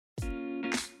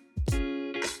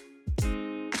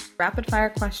rapid fire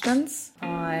questions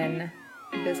on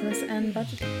business and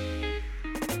budgeting.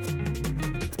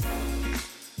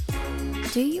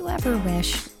 Do you ever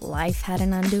wish life had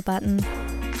an undo button?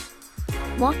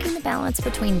 Walking the balance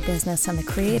between business and the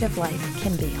creative life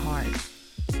can be hard.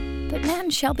 But Matt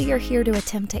and Shelby are here to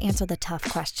attempt to answer the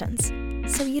tough questions,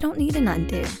 so you don't need an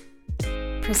undo.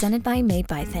 Presented by Made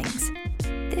by Things.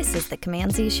 This is the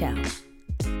Command Z Show.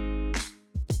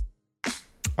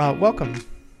 Welcome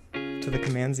to the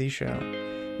Command Z Show.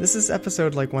 This is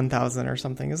episode like 1000 or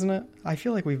something, isn't it? I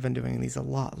feel like we've been doing these a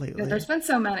lot lately. Yeah, there's been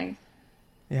so many.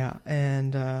 Yeah,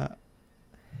 and this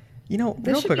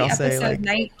real quick, I'll say like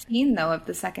episode 19 though of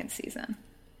the second season.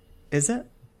 Is it?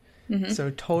 Mm-hmm. So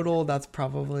total, that's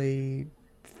probably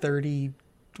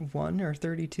 31 or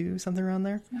 32, something around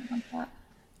there. Something like that.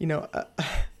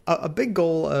 A big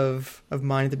goal of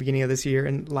mine at the beginning of this year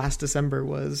and last December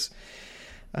was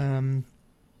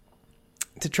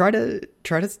to try to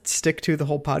stick to the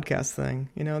whole podcast thing.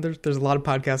 There's a lot of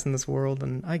podcasts in this world,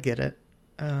 and I get it.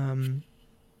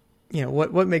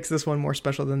 What makes this one more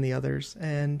special than the others?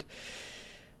 And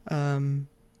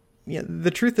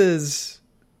the truth is,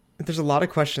 there's a lot of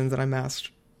questions that I'm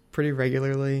asked pretty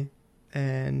regularly,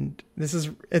 and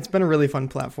it's been a really fun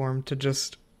platform to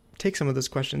just take some of those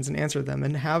questions and answer them,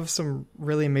 and have some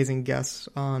really amazing guests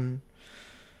on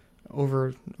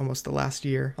over almost the last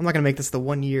year. I'm not going to make this the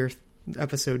 1 year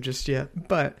episode just yet,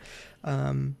 but I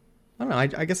don't know. I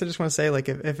guess I just want to say, like,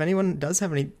 if anyone does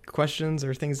have any questions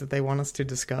or things that they want us to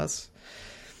discuss,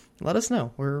 let us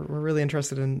know. We're really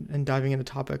interested in diving into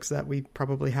topics that we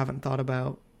probably haven't thought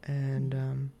about,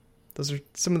 and those are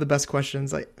some of the best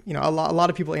questions. Like, a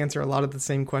lot of people answer a lot of the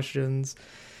same questions,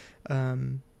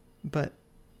 but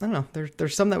I don't know.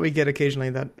 There's some that we get occasionally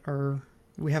that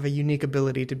we have a unique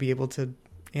ability to be able to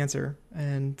answer,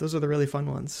 and those are the really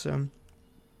fun ones. So,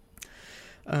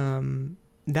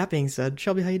 that being said,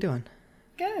 Shelby, how you doing?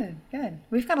 Good.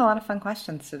 We've got a lot of fun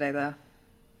questions today, though.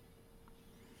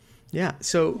 Yeah.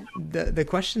 So the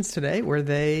questions today, were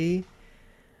they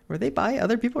by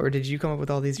other people, or did you come up with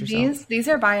all these yourself? These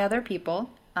are by other people.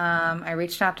 I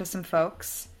reached out to some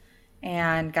folks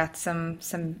and got some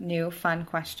new fun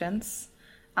questions.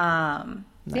 Nice.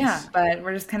 Yeah, but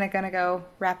we're just kind of going to go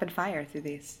rapid fire through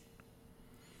these.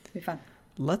 It'll be fun.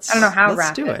 I don't know how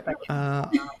let's rapid.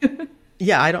 do it.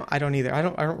 Yeah, I don't either. I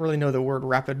don't really know the word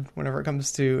rapid whenever it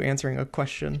comes to answering a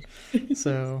question.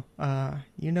 So,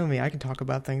 you know me, I can talk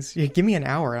about things. You give me an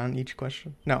hour on each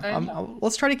question. No,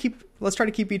 let's try to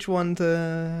keep each one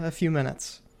to a few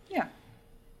minutes. Yeah.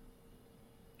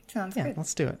 Sounds good. Yeah,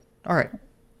 let's do it. All right.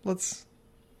 Let's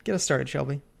get us started,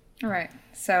 Shelby. All right.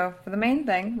 So, for the main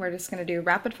thing, we're just going to do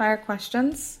rapid fire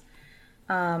questions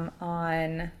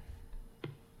on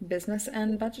business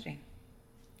and budgeting.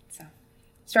 So,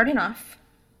 starting off,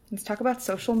 let's talk about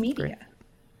social media. Great.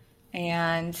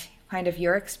 And kind of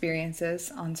your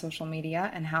experiences on social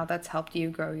media and how that's helped you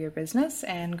grow your business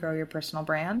and grow your personal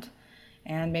brand.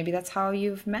 And maybe that's how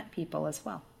you've met people as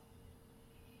well.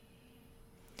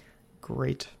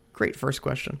 Great first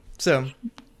question. So,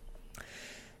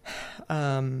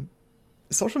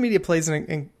 social media plays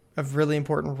a really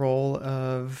important role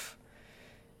of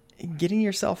getting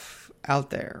yourself out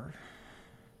there,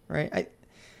 right?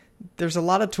 There's a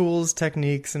lot of tools,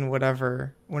 techniques, and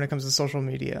whatever when it comes to social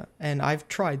media. And I've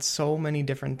tried so many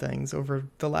different things over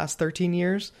the last 13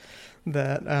 years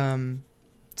that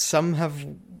some have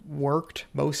worked,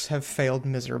 most have failed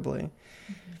miserably.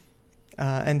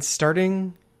 Mm-hmm. And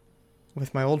starting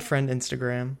with my old friend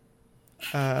Instagram.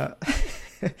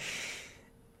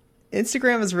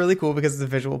 Instagram is really cool because it's a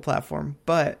visual platform,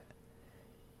 but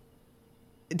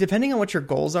depending on what your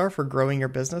goals are for growing your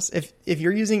business, if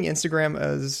you're using Instagram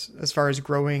as far as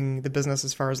growing the business,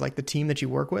 as far as like the team that you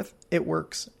work with, it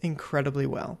works incredibly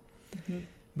well. Mm-hmm.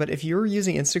 But if you're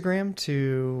using Instagram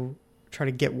to try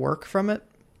to get work from it,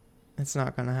 it's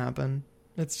not going to happen.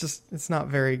 It's not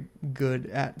very good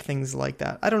at things like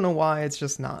that. I don't know why, it's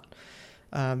just not.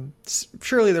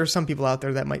 Surely there's some people out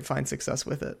there that might find success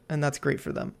with it, and that's great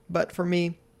for them. But for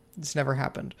me, it's never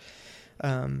happened.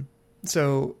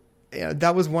 So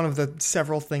that was one of the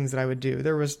several things that I would do.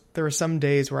 There were some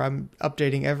days where I'm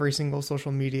updating every single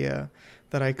social media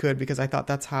that I could because I thought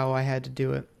that's how I had to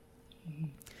do it. Mm-hmm.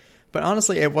 But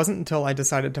honestly, it wasn't until I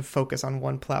decided to focus on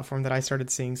one platform that I started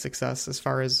seeing success as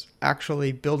far as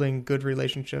actually building good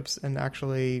relationships and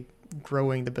actually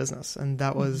growing the business. And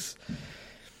that was,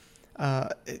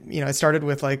 it started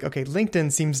with like, okay,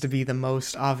 LinkedIn seems to be the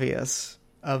most obvious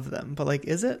of them, but like,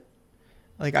 is it?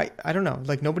 Like, I don't know,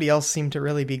 like nobody else seemed to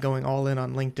really be going all in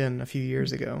on LinkedIn a few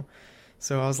years ago.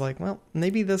 So I was like, well,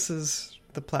 maybe this is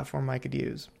the platform I could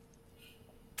use.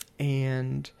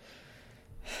 And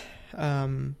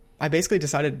I basically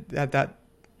decided that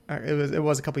it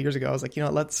was a couple years ago. I was like,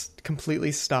 let's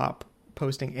completely stop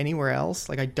posting anywhere else.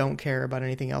 Like, I don't care about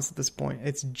anything else at this point.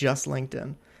 It's just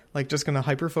LinkedIn. Like, just going to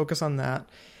hyper focus on that.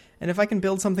 And if I can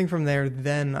build something from there,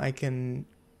 then I can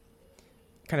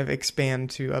kind of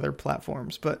expand to other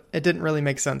platforms. But it didn't really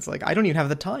make sense. Like, I don't even have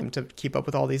the time to keep up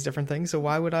with all these different things. So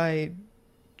why would I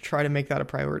try to make that a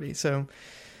priority? So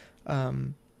a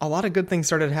lot of good things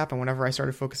started to happen whenever I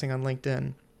started focusing on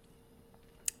LinkedIn.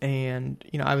 And,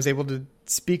 I was able to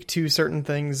speak to certain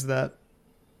things that,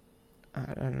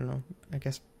 I don't know, I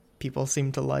guess people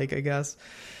seem to like, I guess.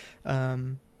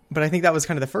 But I think that was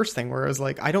kind of the first thing where I was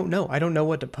like, I don't know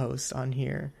what to post on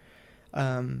here.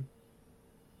 But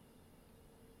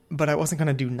I wasn't going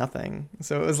to do nothing.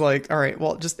 So it was like, all right,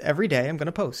 well, just every day I'm going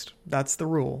to post. That's the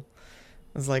rule.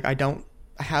 It was like, I don't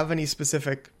have any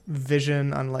specific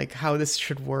vision on like how this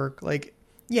should work. Like,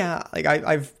 yeah, like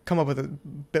I've come up with a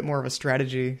bit more of a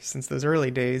strategy since those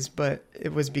early days, but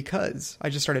it was because I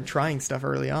just started trying stuff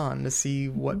early on to see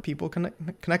what people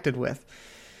connected with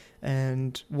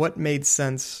and what made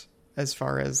sense as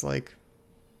far as like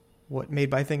what Made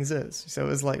by Things is. So it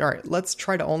was like, all right, let's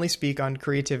try to only speak on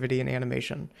creativity and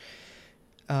animation.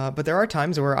 But there are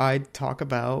times where I talk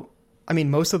about,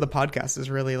 most of the podcast is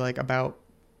really like about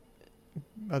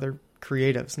other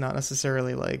creatives, not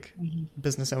necessarily like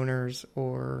business owners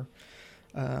or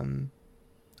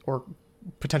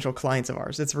potential clients of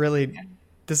ours. It's really,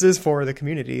 this is for the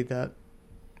community that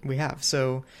we have.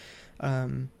 So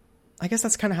I guess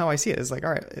that's kind of how I see it. Is like,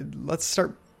 all right, let's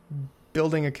start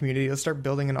building a community. Let's start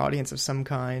building an audience of some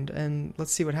kind, and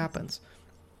let's see what happens.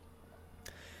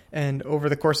 And over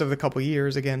the course of the couple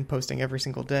years, again, posting every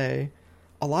single day,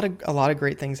 a lot of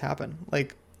great things happen.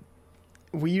 Like,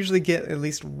 we usually get at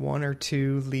least 1 or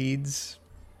 2 leads,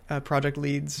 project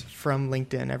leads from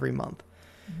LinkedIn every month.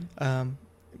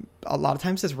 A lot of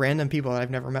times it's random people that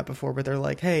I've never met before, but they're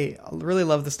like, hey, I really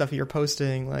love the stuff you're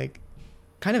posting. Like,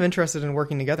 kind of interested in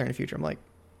working together in the future. I'm like,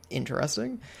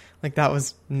 interesting? Like, that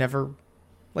was never,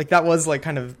 like, that was like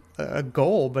kind of a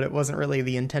goal, but it wasn't really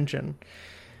the intention.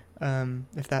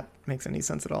 If that makes any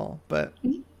sense at all. But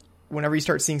whenever you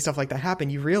start seeing stuff like that happen,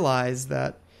 you realize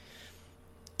that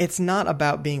it's not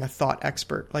about being a thought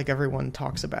expert like everyone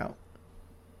talks about.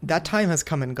 That time has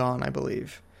come and gone, I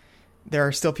believe. There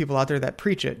are still people out there that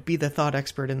preach it. Be the thought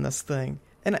expert in this thing.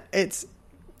 And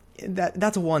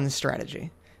that's one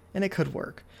strategy. And it could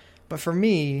work. But for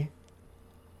me,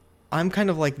 I'm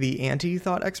kind of like the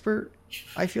anti-thought expert,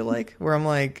 I feel like. Where I'm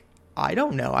like, I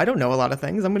don't know a lot of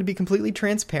things. I'm going to be completely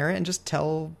transparent and just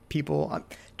tell people.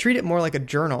 Treat it more like a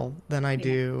journal than I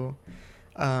do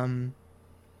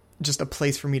just a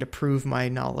place for me to prove my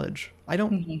knowledge.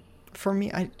 For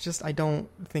me, I don't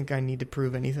think I need to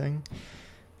prove anything.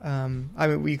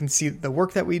 You can see the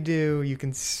work that we do. You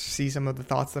can see some of the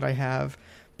thoughts that I have.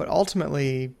 But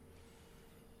ultimately,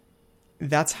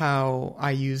 that's how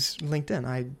I use LinkedIn.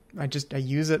 I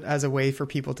use it as a way for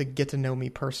people to get to know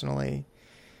me personally.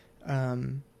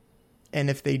 And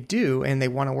if they do and they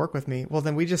want to work with me, well,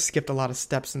 then we just skipped a lot of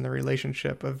steps in the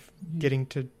relationship of getting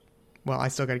to, well, I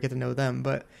still got to get to know them,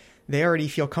 but they already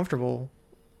feel comfortable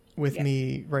with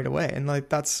me right away. And like,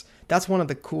 that's one of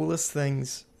the coolest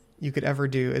things you could ever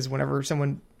do is whenever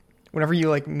you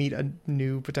like meet a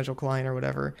new potential client or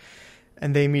whatever,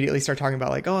 and they immediately start talking about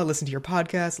like, oh, I listened to your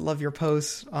podcast, love your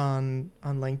posts on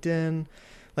LinkedIn.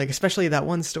 Like, especially that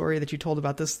one story that you told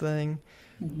about this thing.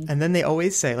 And then they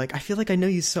always say like, I feel like I know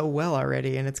you so well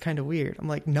already. And it's kind of weird. I'm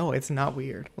like, no, it's not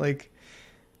weird. Like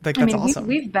that's awesome.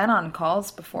 We've been on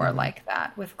calls before like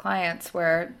that with clients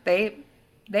where they've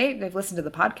listened to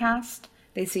the podcast.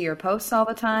 They see your posts all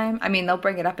the time. They'll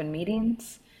bring it up in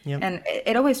meetings. Yep. And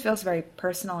it always feels very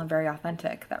personal and very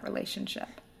authentic, that relationship.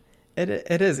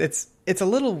 It is. It's a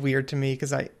little weird to me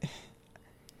because I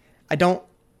don't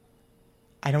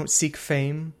seek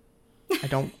fame. I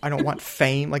don't want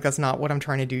fame. Like, that's not what I'm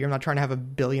trying to do. I'm not trying to have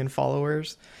 1 billion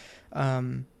followers.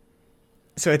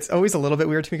 So it's always a little bit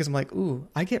weird to me because I'm like, ooh,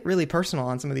 I get really personal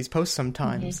on some of these posts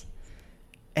sometimes.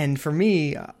 And for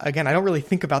me, again, I don't really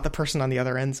think about the person on the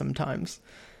other end sometimes.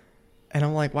 And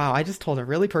I'm like, wow, I just told a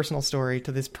really personal story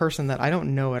to this person that I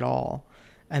don't know at all.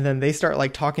 And then they start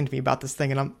like talking to me about this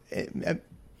thing. And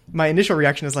my initial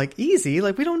reaction is like, easy,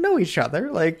 like we don't know each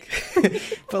other. Like,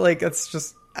 but like,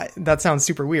 that sounds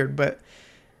super weird, but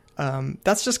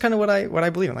that's just kind of what I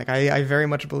believe in. Like, I very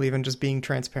much believe in just being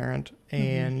transparent,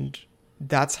 and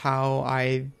that's how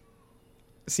I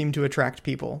seem to attract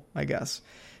people, I guess.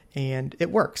 And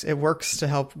it works. It works to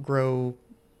help grow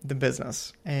the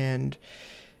business. And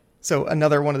so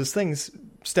another one of those things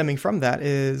stemming from that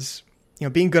is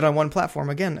being good on one platform,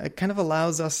 again, it kind of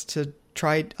allows us to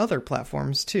try other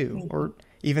platforms too, or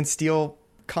even steal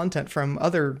content from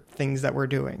other things that we're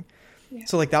doing. Yeah.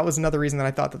 So like that was another reason that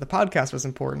I thought that the podcast was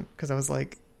important, because I was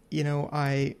like,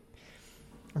 I'm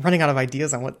running out of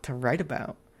ideas on what to write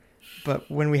about. But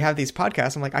when we have these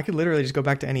podcasts, I'm like, I could literally just go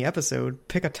back to any episode,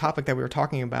 pick a topic that we were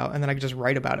talking about, and then I could just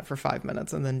write about it for 5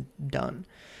 minutes and then done.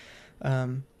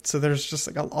 So there's just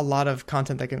like a lot of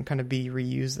content that can kind of be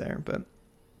reused there. But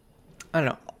I don't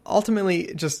know.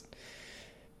 Ultimately, just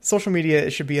social media,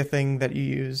 it should be a thing that you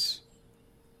use.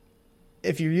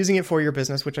 If you're using it for your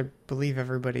business, which I believe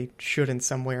everybody should in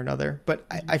some way or another, but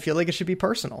I feel like it should be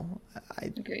personal.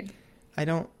 Agreed. I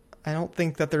don't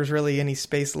think that there's really any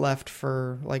space left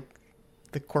for like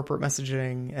the corporate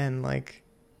messaging and like,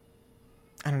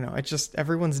 I don't know. It's just,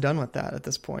 everyone's done with that at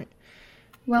this point.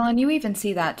 Well, and you even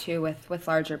see that too with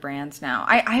larger brands now.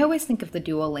 I always think of the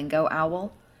Duolingo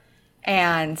owl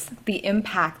and the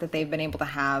impact that they've been able to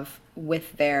have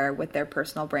with their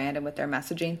personal brand and with their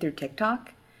messaging through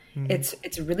TikTok. Mm-hmm.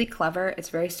 It's really clever. It's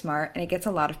very smart, and it gets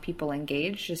a lot of people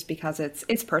engaged just because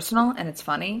it's personal and it's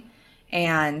funny,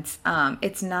 and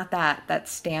it's not that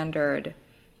standard,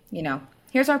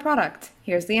 here's our product,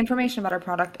 here's the information about our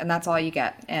product, and that's all you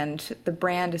get. And the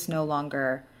brand is no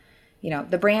longer,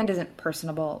 the brand isn't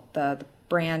personable. The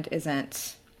brand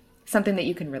isn't something that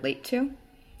you can relate to.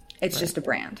 It's just a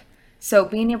brand. So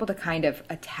being able to kind of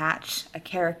attach a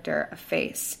character, a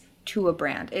face to a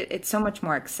brand, it's so much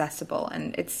more accessible,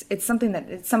 and it's something that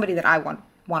it's somebody that I want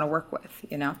to work with,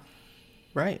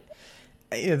 Right.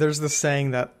 There's this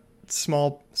saying that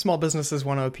small businesses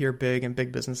want to appear big and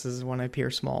big businesses want to appear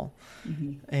small.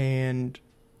 Mm-hmm. And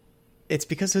it's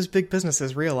because those big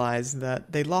businesses realized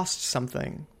that they lost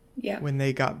something when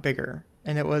they got bigger.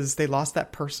 And it was, they lost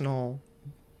that personal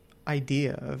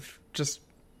idea of just,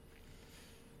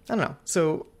 I don't know.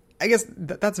 So I guess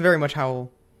that's very much how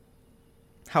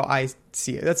I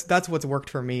see it. That's what's worked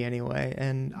for me anyway.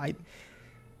 And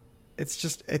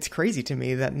it's crazy to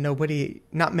me that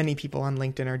not many people on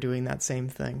LinkedIn are doing that same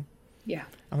thing. Yeah.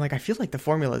 I'm like, I feel like the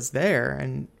formula's there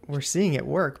and we're seeing it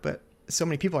work, but so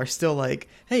many people are still like,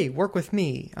 hey, work with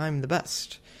me, I'm the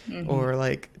best. Mm-hmm. Or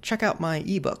like, check out my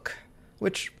ebook,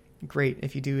 which great.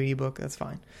 If you do an ebook, that's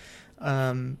fine.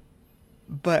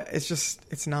 But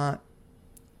it's not,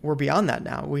 we're beyond that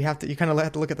now. You kind of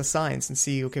have to look at the science and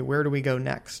see, okay, where do we go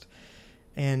next?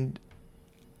 And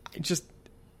just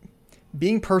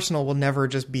being personal will never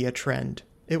just be a trend.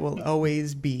 It will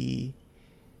always be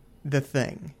the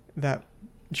thing that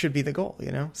should be the goal,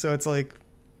 So it's like,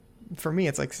 for me,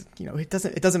 it's like, it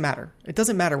doesn't matter. It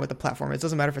doesn't matter what the platform is. It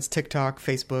doesn't matter if it's TikTok,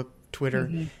 Facebook, Twitter.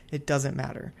 Mm-hmm. It doesn't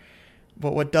matter.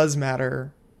 But what does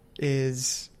matter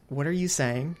is, what are you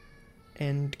saying?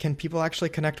 And can people actually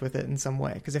connect with it in some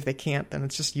way? Because if they can't, then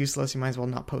it's just useless. You might as well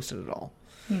not post it at all.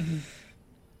 Mm-hmm.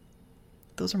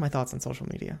 Those are my thoughts on social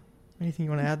media. Anything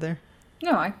you want to add there?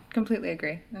 No, I completely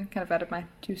agree. I kind of added my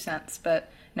 2 cents.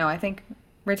 But no, I think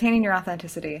retaining your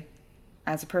authenticity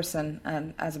as a person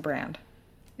and as a brand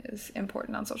is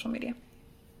important on social media.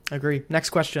 Agree.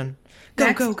 Next question.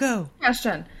 Go.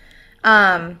 Question.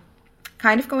 Kind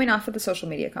of going off of the social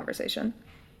media conversation.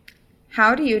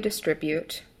 How do you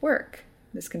distribute work?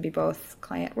 This can be both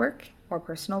client work or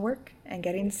personal work, and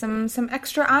getting some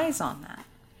extra eyes on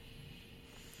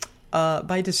that.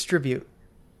 By distribute.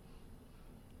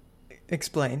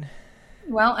 Explain.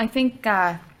 Well, I think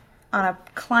on a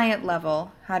client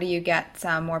level, how do you get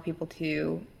more people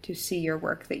to see your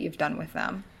work that you've done with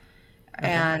them? Okay.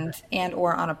 And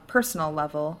or on a personal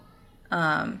level,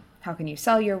 how can you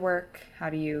sell your work? How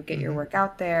do you get your work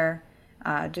out there?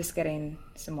 Just getting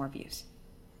some more views.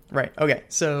 Right. Okay.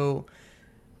 So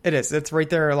it's right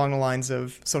there along the lines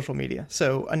of social media.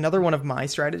 So another one of my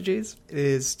strategies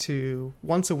is to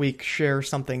once a week share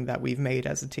something that we've made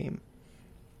as a team.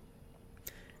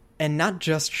 And not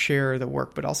just share the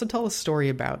work, but also tell a story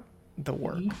about the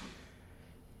work. Mm-hmm.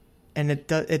 And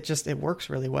it works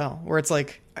really well. Where it's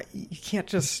like, you can't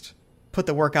just put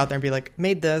the work out there and be like,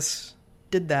 made this,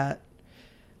 did that.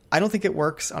 I don't think it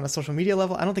works on a social media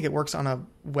level. I don't think it works on a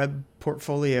web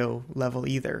portfolio level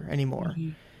either anymore. Mm-hmm.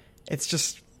 It's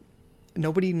just,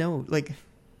 nobody knows. Like,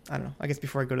 I don't know. I guess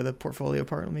before I go to the portfolio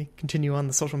part, let me continue on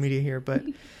the social media here. But,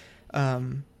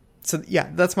 so yeah,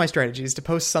 that's my strategy, is to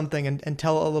post something and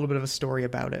tell a little bit of a story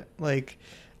about it. Like,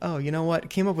 oh, you know what?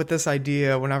 Came up with this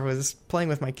idea when I was playing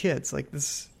with my kids. Like,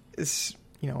 this is,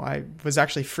 I was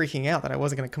actually freaking out that I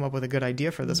wasn't going to come up with a good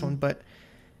idea for this one, but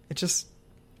it just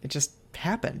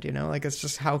happened, like, it's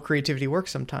just how creativity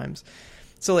works sometimes.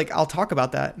 So like, I'll talk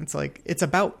about that. It's like, it's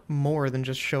about more than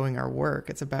just showing our work.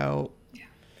 It's about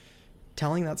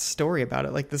telling that story about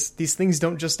it. Like these things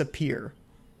don't just appear.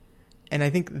 And I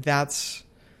think that's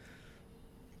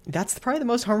probably the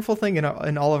most harmful thing in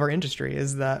all of our industry,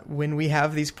 is that when we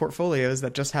have these portfolios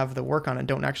that just have the work on it and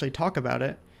don't actually talk about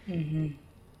it, it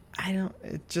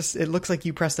looks like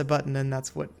you pressed a button and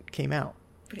that's what came out.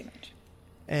 Pretty much.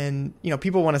 And,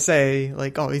 people want to say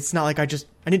like, oh, it's not like I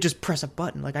didn't just press a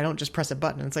button. Like I don't just press a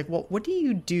button. And it's like, well, what do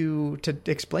you do to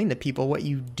explain to people what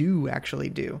you do actually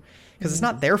do? Because it's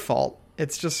not their fault.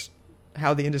 It's just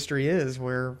how the industry is,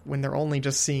 where when they're only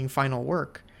just seeing final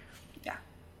work. Yeah.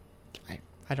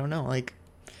 I don't know. Like,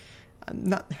 I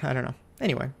don't know.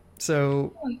 Anyway,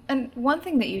 so. And one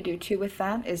thing that you do too with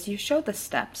that is you show the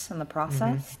steps in the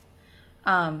process,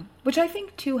 which I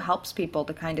think too helps people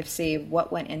to kind of see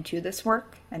what went into this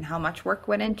work and how much work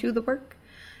went into the work.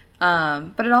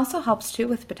 But it also helps too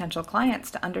with potential clients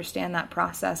to understand that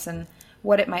process and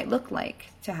what it might look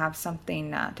like to have something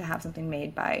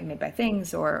made by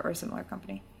Things or a similar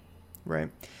company. Right.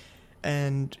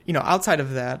 And, outside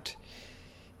of that,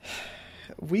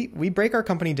 we break our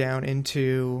company down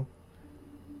into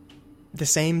the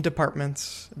same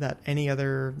departments that any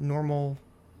other normal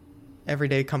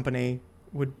everyday company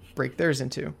would break theirs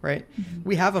into, right?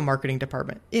 We have a marketing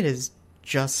department. It is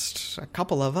just a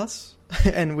couple of us,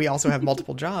 and we also have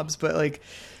multiple jobs, but like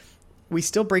we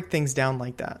still break things down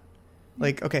like that.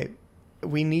 Like, okay,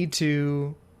 we need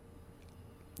to,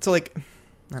 so like, I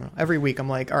don't know, every week I'm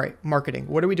like, all right, marketing,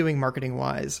 what are we doing marketing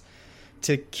wise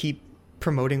to keep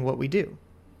promoting what we do?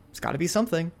 It's got to be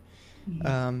something.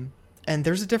 And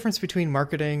there's a difference between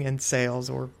marketing and sales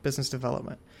or business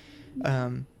development.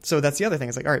 So that's the other thing.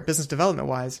 It's like, all right, business development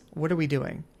wise, what are we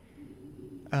doing?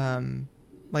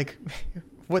 Like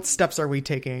what steps are we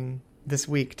taking this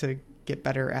week to get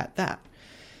better at that?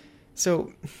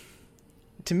 So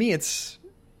to me, it's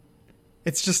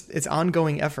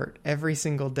ongoing effort every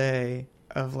single day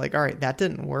of like, all right, that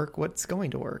didn't work. What's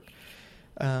going to work?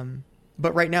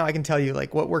 But right now I can tell you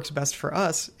like what works best for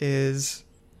us is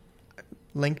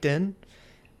LinkedIn,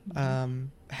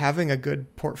 having a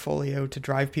good portfolio to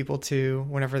drive people to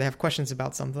whenever they have questions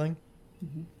about something,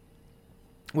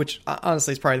 which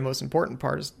honestly is probably the most important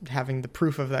part, is having the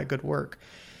proof of that good work.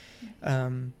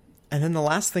 And then the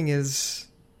last thing is,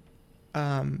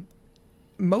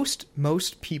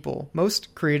 most people,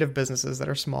 most creative businesses that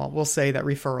are small will say that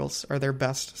referrals are their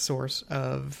best source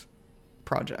of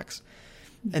projects.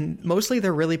 And mostly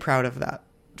they're really proud of that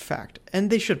fact. And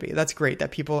they should be. That's great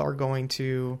that people are going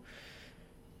to,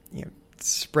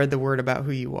 spread the word about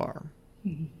who you are.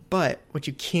 But what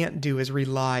you can't do is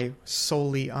rely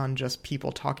solely on just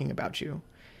people talking about you,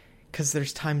 because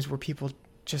there's times where people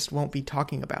just won't be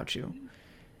talking about you.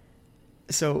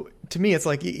 So to me, it's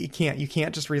like you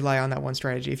can't just rely on that one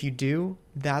strategy. If you do,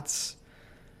 that's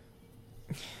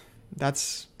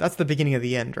the beginning of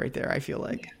the end right there, I feel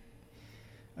like.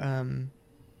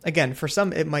 Again, for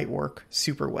some it might work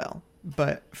super well,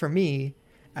 but for me,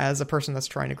 as a person that's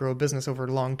trying to grow a business over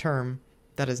long term,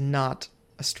 that is not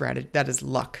a strategy. That is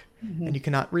luck, and you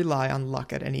cannot rely on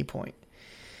luck at any point.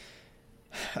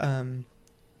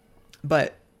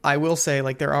 But I will say,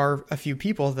 like, there are a few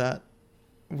people that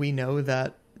we know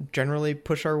that generally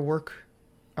push our work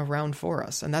around for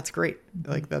us, and that's great.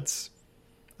 Like, that's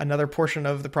another portion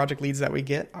of the project leads that we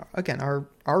get. Again, our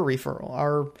referral,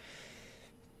 our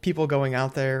people going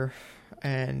out there,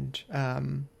 and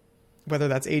whether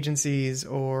that's agencies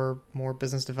or more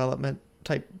business development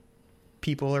type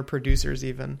people or producers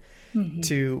even,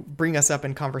 to bring us up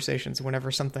in conversations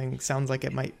whenever something sounds like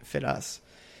it might fit us.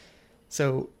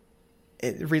 So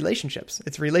relationships,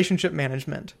 it's relationship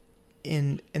management.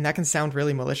 And that can sound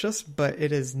really malicious, but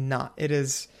it is not. It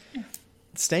is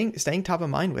staying top of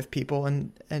mind with people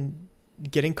and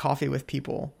getting coffee with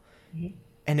people.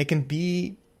 And it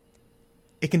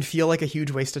can feel like a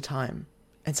huge waste of time.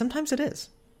 And sometimes it is.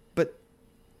 But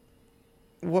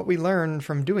what we learn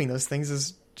from doing those things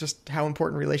is just how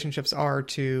important relationships are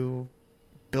to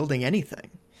building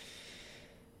anything.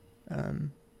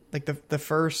 Like the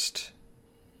first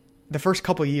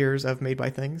couple years of Made by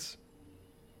Things,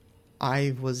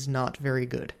 I was not very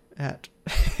good at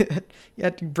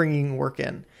bringing work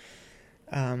in.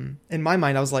 In my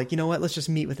mind, I was like, you know what? Let's just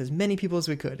meet with as many people as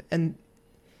we could. And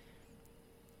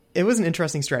it was an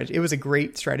interesting strategy. It was a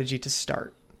great strategy to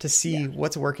start, to see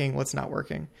what's working, what's not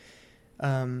working.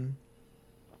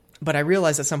 But I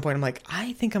realized at some point, I'm like,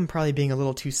 I think I'm probably being a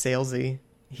little too salesy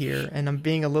here. And I'm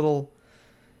being a little,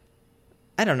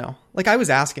 I don't know. Like, I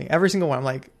was asking every single one. I'm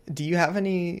like, do you have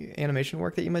any animation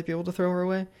work that you might be able to throw her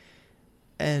away?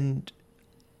 And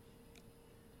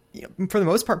for the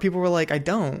most part, people were like, I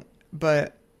don't,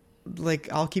 but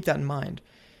like, I'll keep that in mind.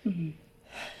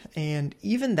 And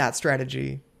even that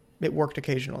strategy, it worked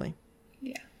occasionally.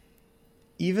 Yeah.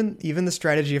 Even the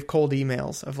strategy of cold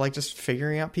emails, of like just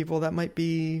figuring out people that might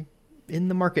be in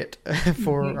the market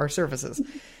for our services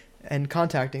and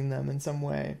contacting them in some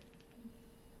way.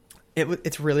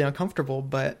 It's really uncomfortable,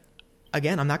 but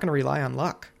again, I'm not going to rely on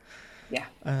luck. Yeah.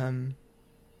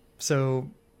 So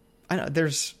I know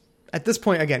there's, at this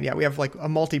point, again, yeah, we have like a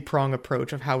multi-prong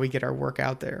approach of how we get our work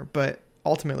out there, but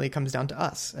ultimately it comes down to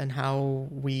us and how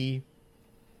we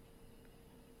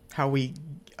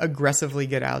aggressively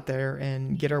get out there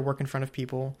and get our work in front of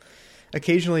people.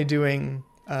 Occasionally doing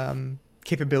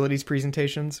capabilities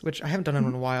presentations, which I haven't done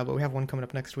in a while, but we have one coming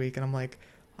up next week, and I'm like,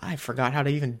 I forgot how to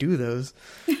even do those.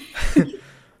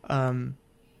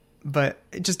 But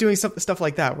just doing stuff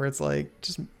like that, where it's like,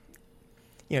 just,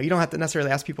 you don't have to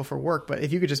necessarily ask people for work, but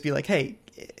if you could just be like, hey,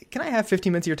 can I have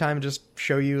 15 minutes of your time and just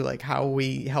show you like how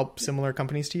we help similar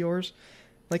companies to yours?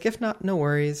 Like, if not, no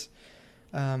worries.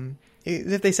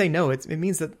 If they say no, it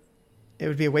means that it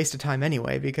would be a waste of time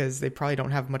anyway, because they probably don't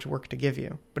have much work to give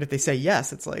you. But if they say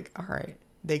yes, it's like, all right,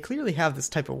 they clearly have this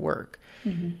type of work.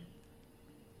 Mm-hmm.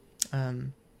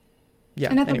 Yeah.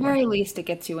 And at the very least, it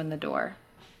gets you in the door.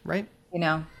 Right.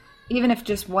 Even if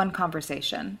just one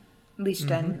conversation, at least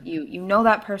then you know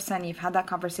that person, you've had that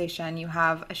conversation, you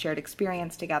have a shared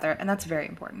experience together, and that's very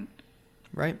important.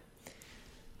 Right.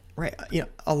 Right.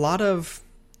 A lot of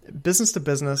business to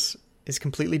business is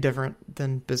completely different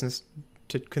than business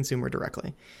to consumer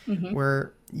directly,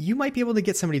 where you might be able to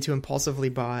get somebody to impulsively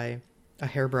buy a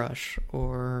hairbrush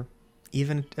or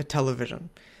even a television,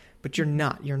 but you're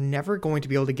never going to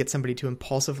be able to get somebody to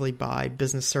impulsively buy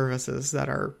business services that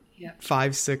are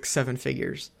 5, 6, 7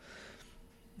 figures.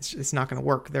 It's not going to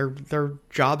work. Their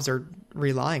jobs are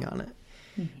relying on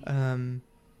it.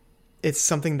 It's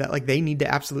something that like they need to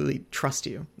absolutely trust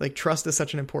you. Like, trust is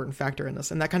such an important factor in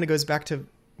this. And that kind of goes back to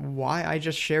why I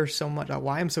just share so much,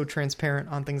 why I'm so transparent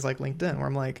on things like LinkedIn, where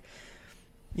I'm like,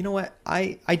 you know what?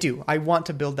 I want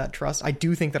to build that trust. I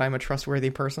do think that I'm a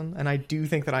trustworthy person, and I do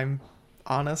think that I'm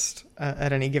honest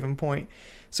at any given point.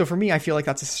 So for me, I feel like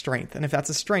that's a strength. And if that's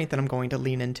a strength, then I'm going to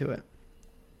lean into it.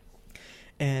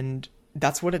 And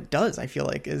that's what it does, I feel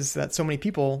like, is that so many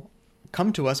people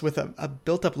come to us with a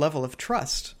built-up level of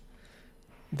trust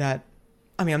that,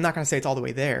 I mean, I'm not going to say it's all the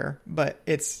way there, but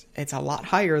it's a lot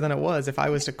higher than it was if I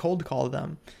was to cold call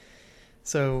them.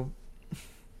 So,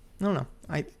 I don't know.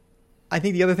 I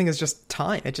think the other thing is just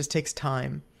time. It just takes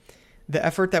time. The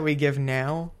effort that we give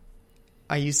now,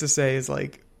 I used to say, is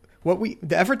like,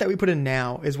 the effort that we put in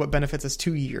now is what benefits us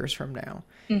 2 years from now.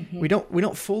 Mm-hmm. We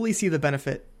don't fully see the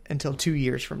benefit until 2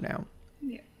 years from now.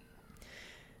 Yeah.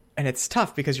 And it's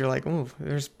tough because you're like, oh,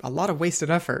 there's a lot of wasted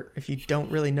effort if you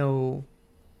don't really know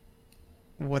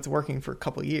what's working for a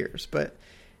couple years. But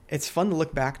it's fun to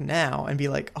look back now and be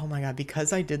like, oh my God,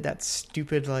 because I did that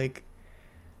stupid, like,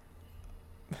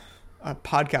 a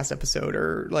podcast episode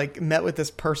or like met with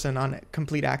this person on a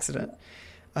complete accident.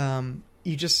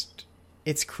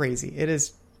 It's crazy. It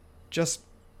is just,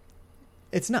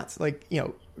 it's nuts. Like,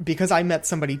 because I met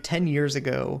somebody 10 years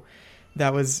ago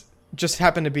that was just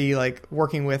happened to be like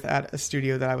working with at a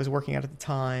studio that I was working at the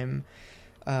time.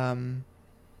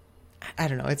 I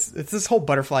don't know. It's this whole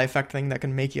butterfly effect thing that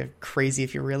can make you crazy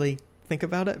if you really think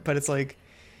about it. But it's like,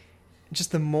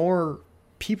 just the more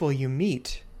people you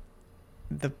meet,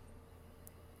 the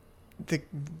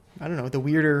I don't know, the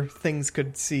weirder things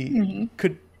could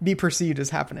be perceived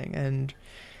as happening. And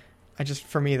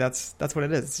for me, that's what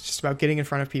it is. It's just about getting in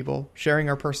front of people, sharing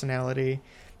our personality,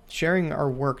 sharing our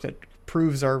work that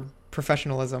proves our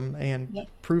professionalism and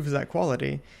proves that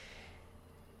quality,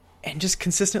 and just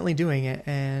consistently doing it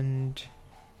and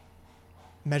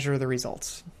measure the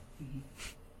results.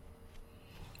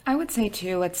 I would say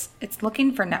too, it's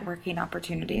looking for networking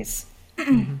opportunities.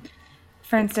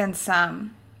 For instance,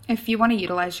 if you want to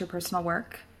utilize your personal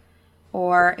work,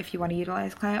 or if you want to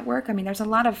utilize client work, I mean, there's a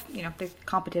lot of, there's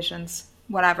competitions,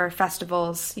 whatever,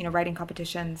 festivals, writing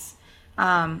competitions,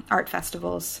 art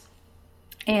festivals.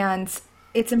 And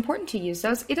it's important to use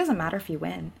those. It doesn't matter if you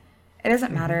win. It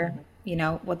doesn't matter,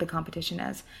 what the competition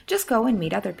is. Just go and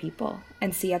meet other people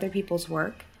and see other people's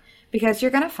work, because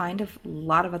you're going to find a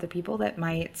lot of other people that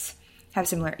might have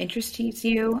similar interests as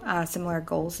you, similar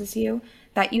goals as you,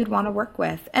 that you'd want to work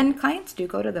with. And clients do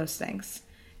go to those things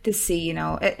to see,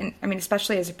 I mean,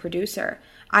 especially as a producer,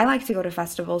 I like to go to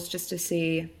festivals just to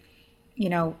see,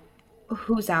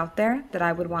 who's out there that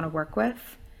I would want to work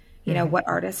with, what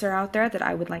artists are out there that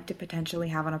I would like to potentially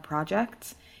have on a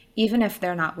project. Even if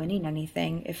they're not winning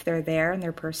anything, if they're there and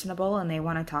they're personable and they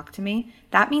want to talk to me,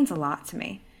 that means a lot to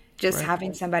me. Just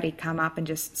having somebody come up and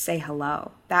just say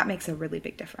hello, that makes a really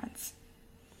big difference.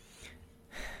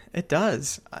 It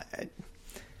does. I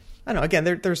don't know. Again,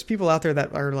 there's people out there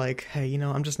that are like, hey, you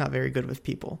know, I'm just not very good with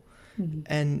people. Mm-hmm.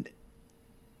 And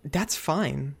that's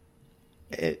fine.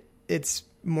 It's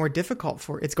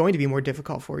going to be more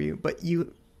difficult for you, but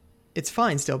it's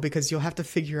fine still, because you'll have to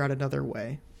figure out another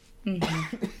way.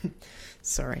 Mm-hmm.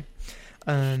 Sorry.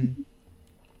 And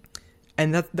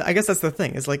I guess that's the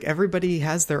thing, is like everybody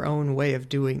has their own way of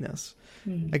doing this.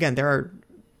 Mm-hmm. Again, there are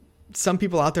some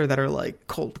people out there that are like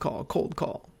cold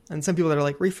call, and some people that are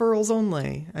like referrals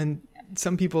only, and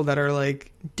some people that are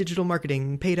like digital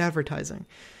marketing, paid advertising.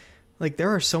 Like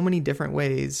there are so many different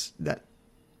ways that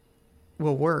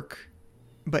will work,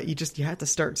 but you have to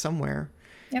start somewhere.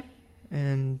 Yep.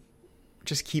 And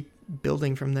just keep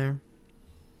building from there.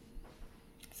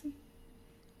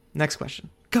 Next question.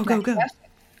 Go.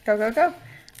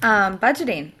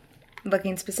 Budgeting.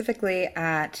 Looking specifically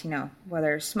at,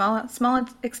 whether small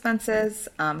expenses,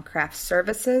 craft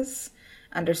services,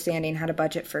 understanding how to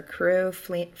budget for crew,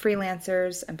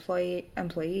 freelancers,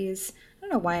 employees. I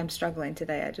don't know why I'm struggling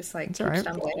today. I just keep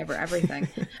stumbling over everything.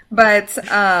 But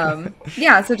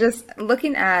so just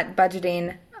looking at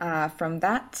budgeting from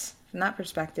that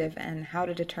perspective, and how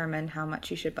to determine how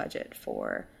much you should budget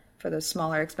for those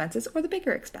smaller expenses or the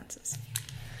bigger expenses.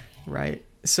 Right.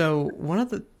 So one of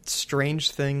the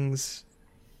strange things,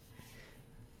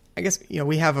 I guess,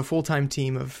 we have a full-time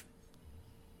team of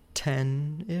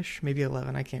 10-ish, maybe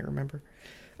 11, I can't remember.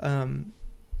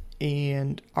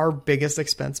 And our biggest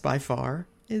expense by far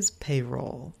is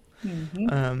payroll.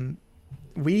 Mm-hmm.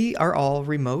 We are all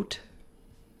remote,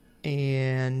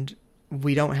 and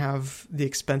we don't have the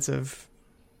expense of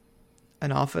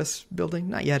an office building.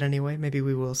 Not yet anyway. Maybe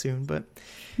we will soon, but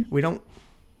we don't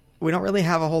really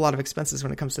have a whole lot of expenses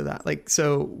when it comes to that. Like,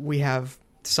 so we have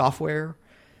software,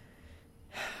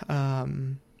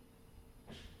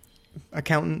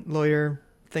 accountant, lawyer,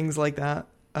 things like that.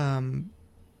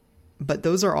 But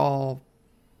those are all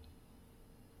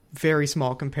very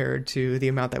small compared to the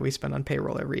amount that we spend on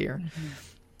payroll every year.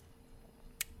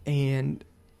 Mm-hmm. And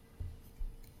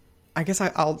I guess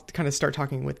I'll kind of start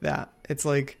talking with that. It's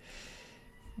like,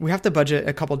 we have to budget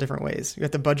a couple different ways. You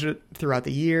have to budget throughout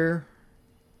the year,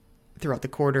 throughout the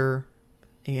quarter,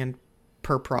 and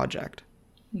per project.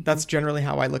 Mm-hmm. That's generally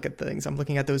how I look at things. I'm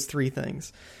looking at those three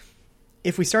things.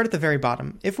 If we start at the very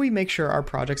bottom, if we make sure our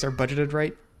projects are budgeted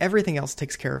right, everything else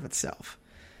takes care of itself.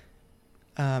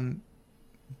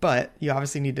 But you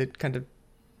obviously need to kind of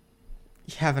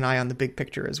have an eye on the big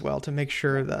picture as well, to make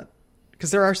sure that,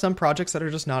 because there are some projects that are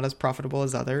just not as profitable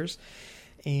as others,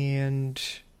 and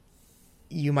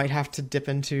you might have to dip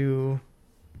into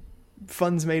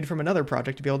funds made from another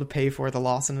project to be able to pay for the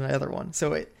loss in another one.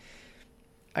 So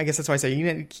I guess that's why I say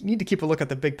you need to keep a look at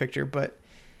the big picture, but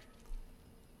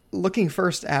looking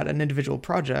first at an individual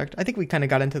project, I think we kind of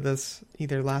got into this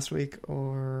either last week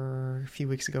or a few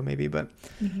weeks ago maybe, but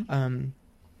mm-hmm.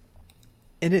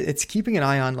 And it's keeping an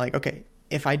eye on, like, okay,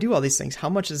 if I do all these things, how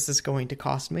much is this going to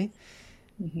cost me?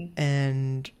 Mm-hmm.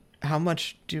 And how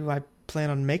much do I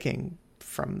plan on making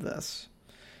from this?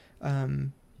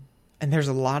 And there's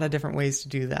a lot of different ways to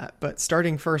do that, but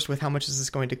starting first with how much is this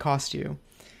going to cost you?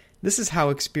 This is how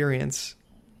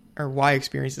why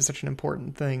experience is such an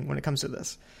important thing when it comes to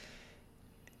this.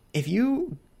 If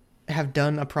you have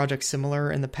done a project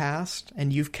similar in the past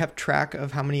and you've kept track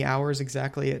of how many hours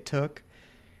exactly it took,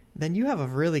 then you have a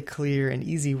really clear and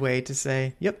easy way to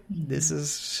say, yep, this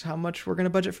is how much we're going to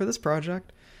budget for this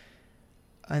project.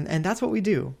 And that's what we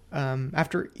do.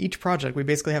 After each project, we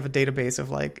basically have a database of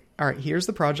like, all right, here's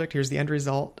the project, here's the end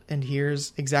result, and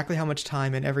here's exactly how much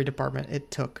time in every department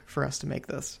it took for us to make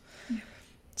this. Yeah.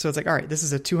 So it's like, all right, this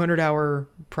is a 200-hour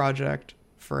project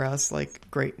for us.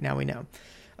 Like, great, now we know.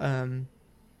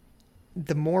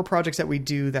 The more projects that we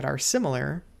do that are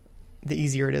similar, the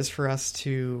easier it is for us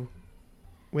to,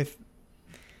 with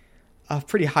a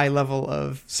pretty high level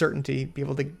of certainty, be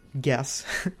able to guess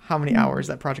how many hours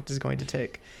that project is going to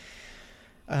take.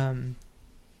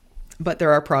 But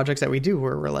there are projects that we do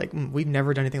where we're like, we've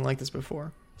never done anything like this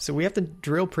before. So we have to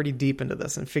drill pretty deep into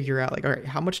this and figure out, like, all right,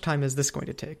 how much time is this going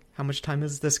to take? How much time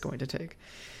is this going to take?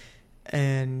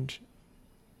 And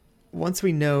once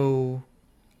we know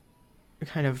it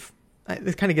kind of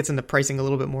gets into pricing a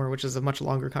little bit more, which is a much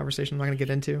longer conversation I'm not going to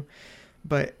get into.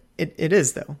 But it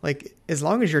is, though. Like, as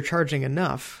long as you're charging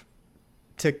enough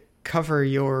to cover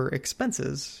your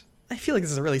expenses, I feel like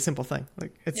this is a really simple thing.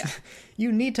 Like,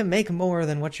 you need to make more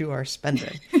than what you are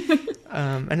spending.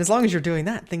 And as long as you're doing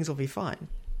that, things will be fine.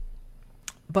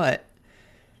 But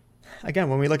again,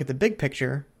 when we look at the big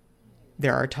picture,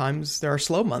 there are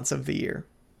slow months of the year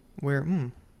where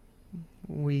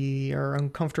we are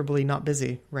uncomfortably not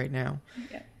busy right now.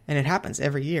 Yeah. And it happens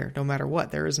every year, no matter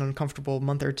what. There is an uncomfortable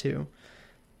month or two.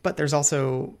 But there's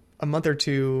also a month or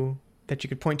two that you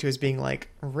could point to as being like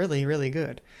really, really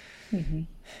good. Mm-hmm.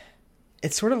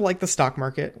 It's sort of like the stock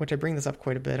market, which I bring this up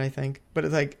quite a bit, I think. But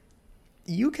it's like,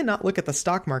 you cannot look at the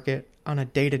stock market on a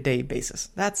day-to-day basis.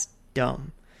 That's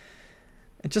dumb.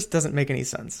 It just doesn't make any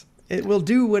sense. It will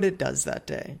do what it does that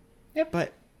day. Yep.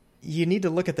 But you need to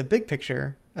look at the big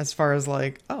picture as far as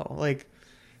like, I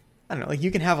don't know, like you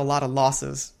can have a lot of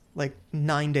losses, like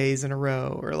 9 days in a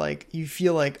row, or like you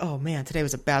feel like, oh man, today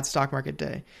was a bad stock market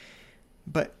day.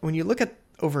 But when you look at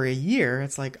over a year,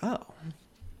 it's like, oh,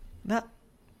 that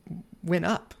went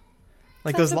up.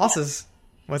 Like those losses.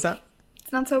 What's that?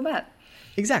 It's not so bad.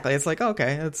 Exactly. It's like,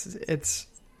 okay,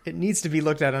 it needs to be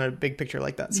looked at on a big picture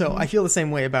like that. So I feel the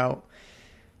same way about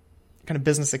kind of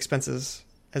business expenses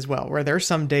as well, where there are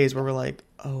some days where we're like,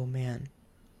 oh man,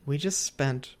 we just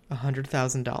spent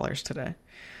 $100,000 today.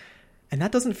 And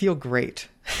that doesn't feel great.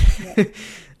 Yeah.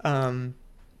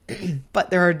 But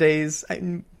there are days,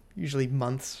 usually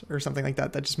months or something like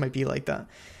that just might be like that.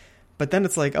 But then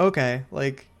it's like, okay,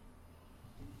 like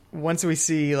once we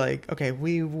see like, okay,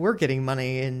 we were getting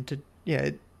money into,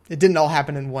 it didn't all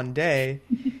happen in one day.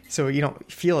 So you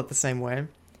don't feel it the same way.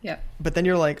 Yeah. But then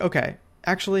you're like, okay,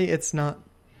 actually it's not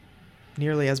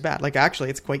nearly as bad. Like actually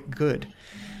it's quite good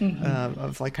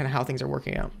of like kind of how things are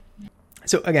working out.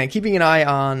 So again, keeping an eye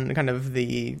on kind of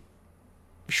the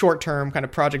short-term kind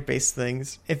of project-based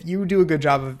things. If you do a good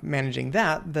job of managing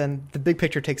that, then the big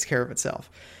picture takes care of itself.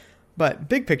 But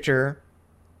big picture,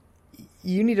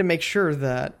 you need to make sure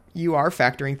that you are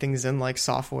factoring things in like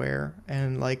software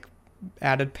and like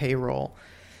added payroll.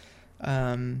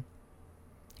 You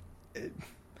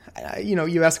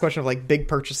asked the question of like big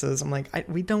purchases. I'm like,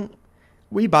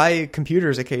 we buy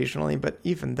computers occasionally, but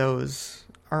even those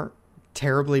aren't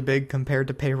terribly big compared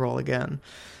to payroll again.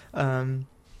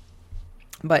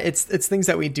 But it's things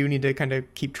that we do need to kind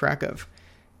of keep track of.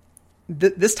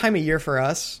 This time of year for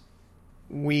us,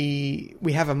 we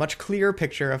have a much clearer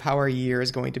picture of how our year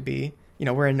is going to be.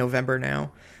 We're in November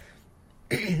now.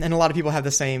 And a lot of people have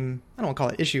the same, I don't want to call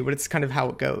it issue, but it's kind of how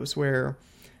it goes, where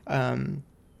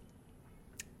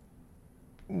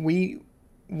we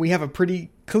have a pretty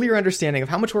clear understanding of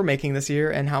how much we're making this year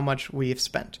and how much we've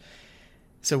spent.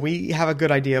 So we have a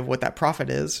good idea of what that profit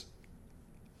is.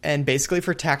 And basically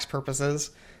for tax purposes,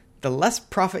 the less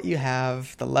profit you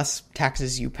have, the less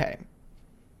taxes you pay.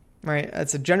 Right?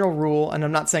 That's a general rule, and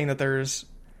I'm not saying that there's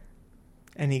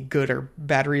any good or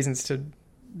bad reasons to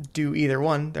do either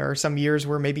one. There are some years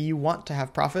where maybe you want to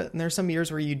have profit, and there are some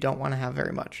years where you don't want to have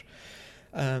very much.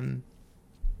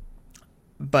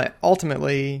 But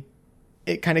ultimately,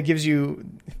 it kind of gives you,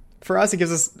 for us, it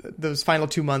gives us those final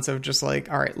 2 months of just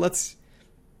like, all right, let's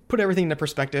put everything into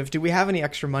perspective. Do we have any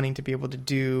extra money to be able to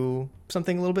do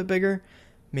something a little bit bigger?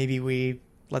 Maybe we,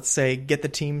 let's say, get the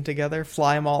team together,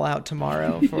 fly them all out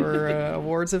tomorrow for an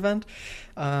awards event.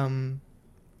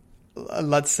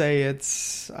 Let's say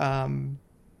it's,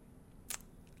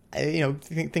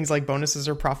 things like bonuses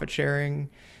or profit sharing,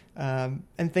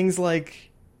 and things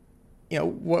like,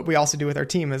 what we also do with our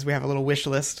team is we have a little wish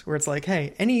list where it's like,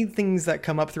 hey, any things that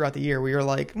come up throughout the year where you're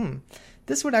like,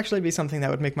 this would actually be something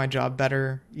that would make my job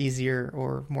better, easier,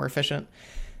 or more efficient.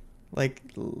 Like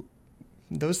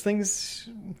those things,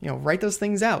 write those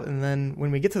things out. And then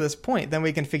when we get to this point, then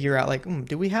we can figure out like,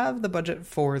 do we have the budget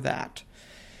for that?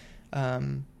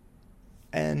 And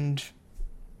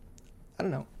I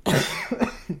don't know.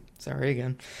 Sorry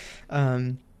again.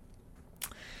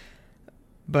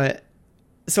 But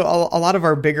so a lot of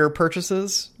our bigger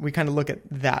purchases, we kind of look at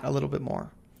that a little bit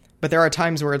more. But there are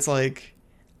times where it's like,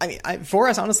 for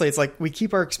us, honestly, it's like we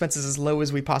keep our expenses as low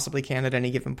as we possibly can at any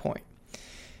given point.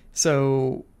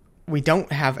 So we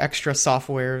don't have extra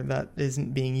software that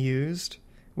isn't being used.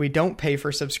 We don't pay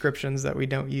for subscriptions that we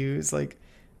don't use. Like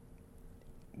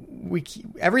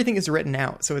everything is written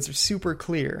out, so it's super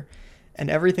clear, and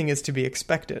everything is to be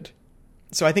expected.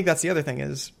 So I think that's the other thing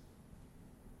is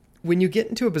when you get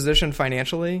into a position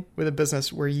financially with a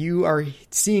business where you are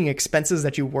seeing expenses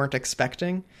that you weren't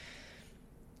expecting,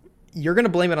 you're going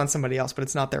to blame it on somebody else, but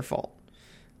it's not their fault.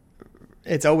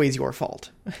 It's always your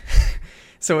fault.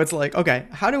 So it's like, okay,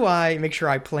 how do I make sure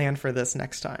I plan for this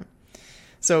next time?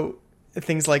 So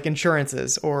things like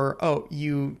insurances or, oh,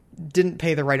 you didn't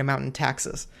pay the right amount in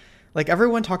taxes. Like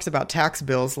everyone talks about tax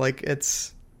bills like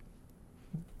it's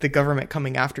the government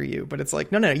coming after you, but it's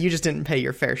like, no, you just didn't pay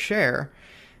your fair share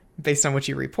based on what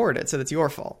you reported. So that's your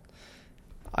fault.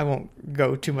 I won't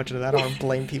go too much into that. I don't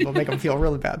blame people, make them feel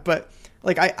really bad. But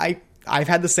like I've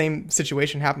had the same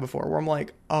situation happen before where I'm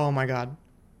like, oh my God,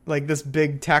 like this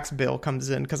big tax bill comes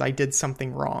in because I did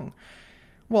something wrong.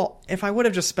 well, if I would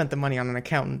have just spent the money on an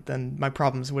accountant, then my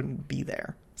problems wouldn't be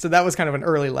there. So that was kind of an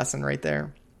early lesson right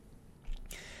there.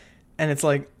 And it's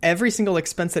like every single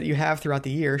expense that you have throughout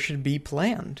the year should be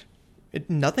planned.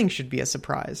 Nothing should be a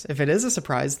surprise. If it is a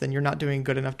surprise, then you're not doing a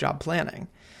good enough job planning.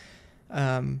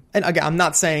 And again, I'm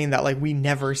not saying that like we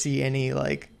never see any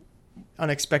like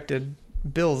unexpected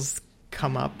bills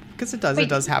come up, because it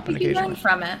does happen occasionally. You learn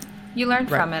from it. You learn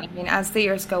from it. I mean, as the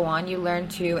years go on, you learn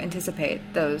to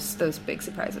anticipate those big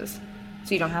surprises,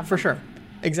 so you don't have for sure.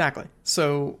 Exactly.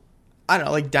 So I don't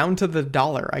know, like down to the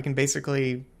dollar, I can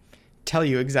basically tell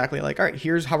you exactly like, all right,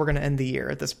 here's how we're going to end the year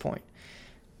at this point.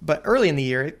 But early in the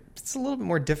year, it's a little bit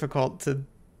more difficult to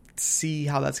see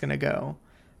how that's going to go.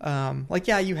 Like,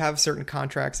 yeah, you have certain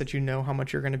contracts that you know how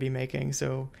much you're going to be making.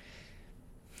 So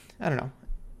I don't know.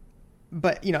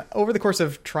 But, you know, over the course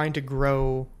of trying to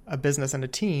grow a business and a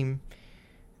team,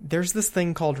 there's this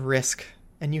thing called risk,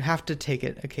 and you have to take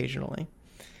it occasionally.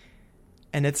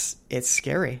 And it's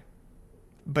scary.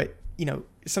 But, you know,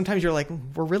 sometimes you're like,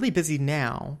 we're really busy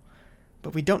now,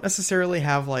 but we don't necessarily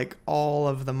have like all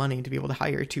of the money to be able to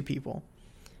hire 2 people.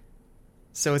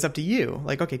 So it's up to you.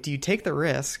 Like, okay, do you take the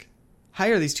risk,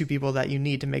 hire these 2 people that you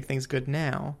need to make things good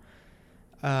now?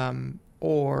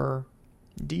 Or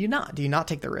do you not? Do you not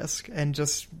take the risk and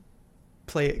just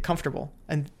play it comfortable?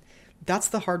 And that's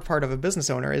the hard part of a business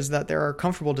owner, is that there are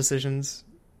comfortable decisions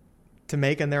to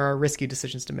make and there are risky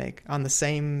decisions to make on the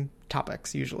same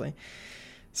topics usually.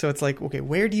 So it's like, okay,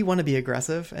 where do you want to be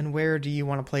aggressive and where do you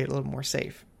want to play it a little more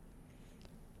safe?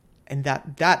 And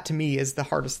that to me is the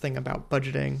hardest thing about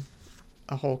budgeting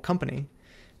a whole company,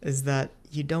 is that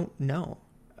you don't know.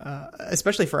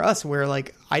 Especially for us, where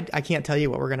like I can't tell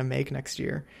you what we're going to make next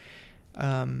year.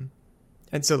 And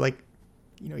so like,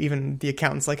 you know, even the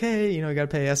accountant's like, hey, you know, you got to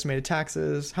pay estimated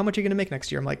taxes. How much are you going to make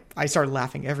next year? I'm like, I started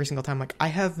laughing every single time. Like, I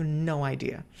have no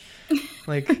idea.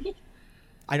 Like,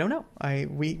 I don't know.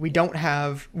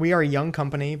 We are a young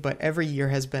company, but every year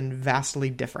has been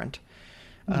vastly different.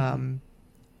 Mm-hmm.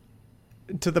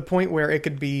 To the point where it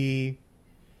could be,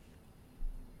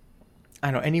 I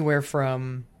don't know, anywhere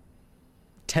from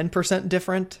 10%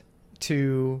 different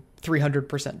to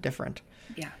 300% different.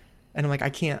 Yeah. And I'm like, I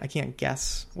can't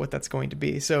guess what that's going to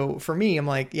be. So for me, I'm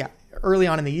like, yeah, early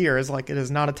on in the year is like, it is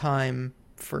not a time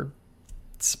for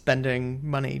spending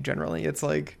money generally. It's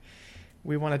like,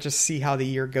 we want to just see how the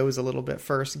year goes a little bit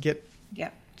first, get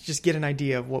an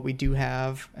idea of what we do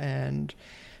have. And,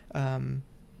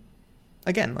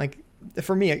 again, like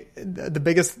for me, the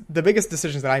biggest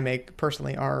decisions that I make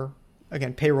personally are,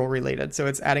 again, payroll related. So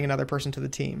it's adding another person to the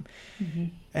team. Mm-hmm.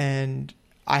 And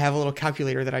I have a little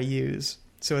calculator that I use.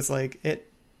 So it's like,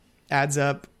 it adds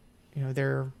up, you know,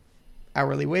 their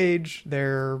hourly wage,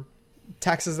 their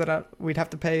taxes that we'd have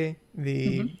to pay,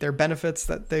 their benefits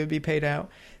that they would be paid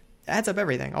out. It adds up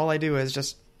everything. All I do is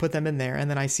just put them in there, and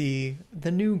then I see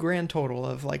the new grand total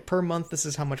of like per month, this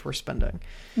is how much we're spending.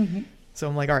 Mm-hmm. So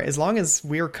I'm like, all right, as long as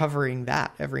we're covering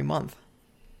that every month,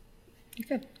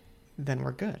 you're good. Then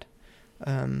we're good.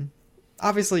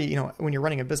 Obviously, you know, when you're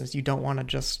running a business, you don't want to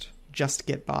just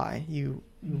get by. You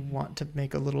want to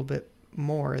make a little bit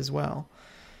more as well.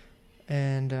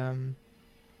 And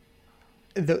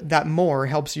that more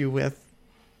helps you with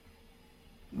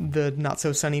the not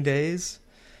so sunny days,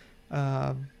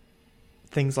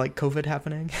 things like COVID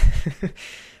happening.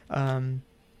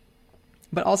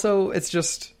 But also it's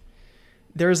just,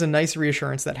 there's a nice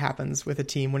reassurance that happens with a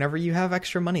team whenever you have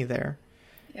extra money there.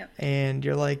 Yeah. And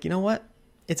you're like, you know what?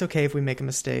 It's okay if we make a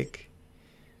mistake.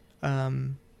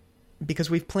 Because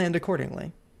we've planned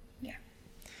accordingly. Yeah.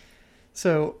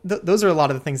 So those are a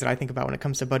lot of the things that I think about when it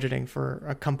comes to budgeting for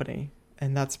a company.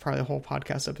 And that's probably a whole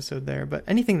podcast episode there. But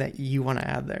anything that you want to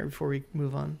add there before we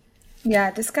move on?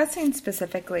 Yeah, discussing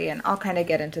specifically, and I'll kind of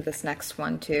get into this next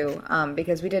one too,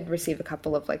 because we did receive a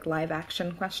couple of like live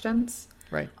action questions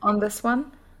on this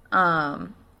one.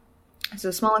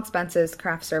 So small expenses,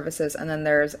 craft services, and then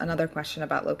there's another question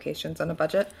about locations on a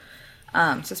budget.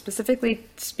 So specifically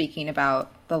speaking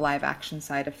about the live action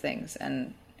side of things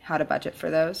and how to budget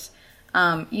for those,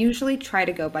 usually try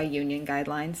to go by union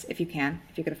guidelines if you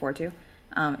could afford to,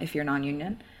 if you're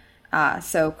non-union.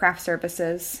 So craft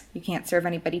services, you can't serve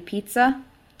anybody pizza.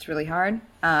 It's really hard.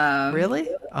 Really?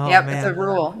 Oh, yep, man. It's a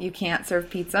rule. You can't serve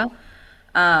pizza.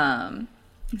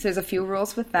 So there's a few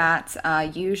rules with that.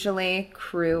 Usually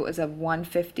crew is a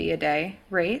 $150 a day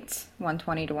rate,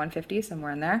 $120 to $150,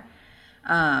 somewhere in there.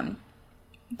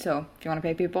 So if you want to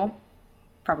pay people,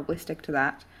 probably stick to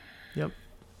that. Yep.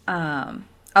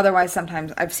 Otherwise,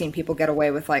 sometimes I've seen people get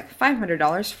away with like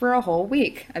 $500 for a whole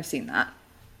week. I've seen that.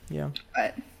 Yeah.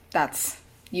 But that's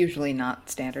usually not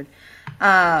standard.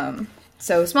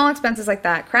 So small expenses like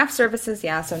that. Craft services,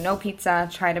 yeah, so no pizza.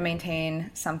 Try to maintain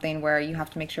something where you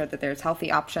have to make sure that there's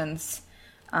healthy options,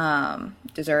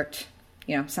 dessert,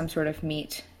 some sort of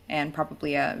meat, and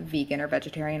probably a vegan or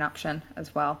vegetarian option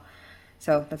as well.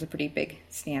 So that's a pretty big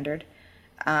standard.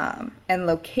 And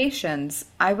locations,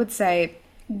 I would say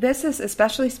this is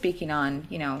especially speaking on,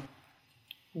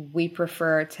 we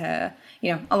prefer to,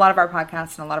 a lot of our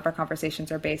podcasts and a lot of our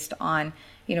conversations are based on,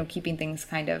 keeping things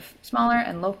kind of smaller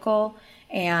and local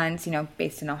and,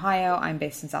 based in Ohio. I'm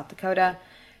based in South Dakota.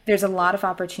 There's a lot of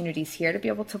opportunities here to be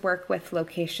able to work with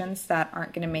locations that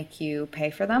aren't going to make you pay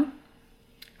for them.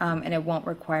 And it won't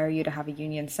require you to have a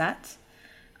union set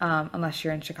unless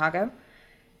you're in Chicago.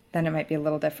 Then it might be a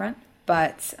little different.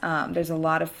 But there's a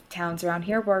lot of towns around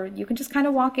here where you can just kind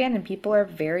of walk in and people are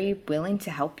very willing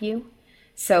to help you.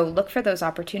 So look for those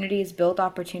opportunities, build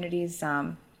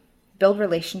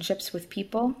relationships with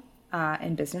people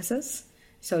and businesses.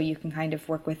 So you can kind of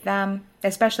work with them,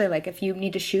 especially like if you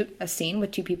need to shoot a scene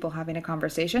with two people having a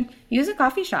conversation, use a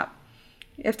coffee shop.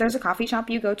 If there's a coffee shop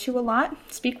you go to a lot,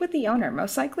 speak with the owner.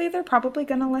 Most likely they're probably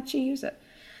going to let you use it.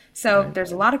 So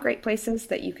there's a lot of great places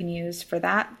that you can use for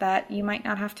that you might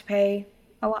not have to pay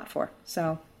a lot for.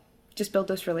 So just build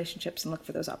those relationships and look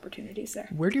for those opportunities there.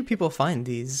 Where do people find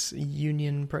these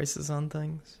union prices on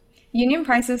things? Union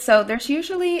prices, so there's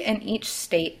usually in each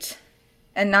state,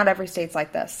 and not every state's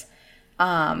like this.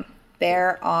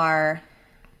 There are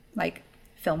like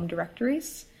film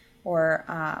directories, or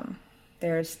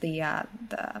there's the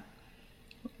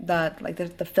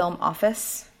film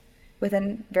office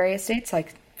within various states.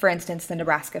 Like for instance, the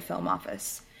Nebraska Film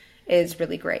Office is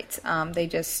really great. They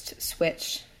just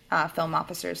switch film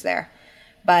officers there,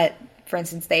 but for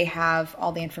instance, they have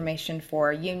all the information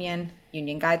for union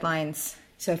guidelines.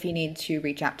 So if you need to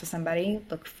reach out to somebody,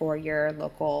 look for your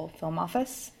local film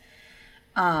office.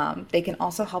 They can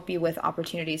also help you with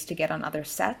opportunities to get on other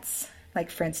sets. Like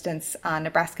for instance,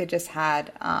 Nebraska just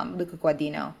had Luca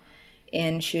Guadagnino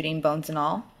in shooting Bones and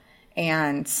All.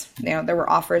 And, there were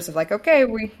offers of like, okay,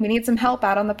 we need some help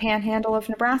out on the panhandle of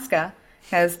Nebraska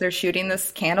because they're shooting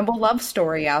this cannibal love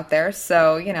story out there.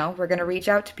 So, we're going to reach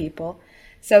out to people.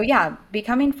 So yeah,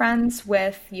 becoming friends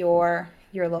with your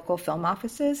local film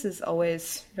offices is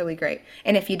always really great.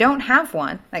 And if you don't have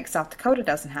one, like South Dakota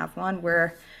doesn't have one,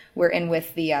 we're in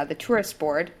with the tourist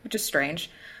board, which is strange.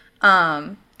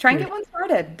 Try and get one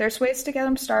started. There's ways to get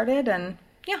them started, and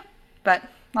yeah, but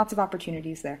lots of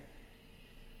opportunities there.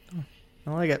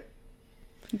 I like it.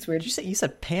 It's weird. You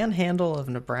said Panhandle of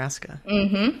Nebraska.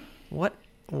 Mm-hmm. What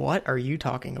are you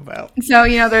talking about? So,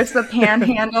 there's the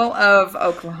Panhandle of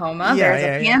Oklahoma. There's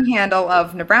a Panhandle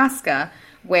of Nebraska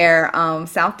where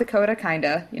South Dakota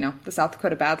the South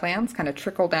Dakota Badlands kind of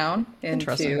trickle down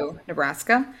into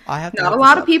Nebraska. Not a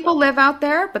lot of people live out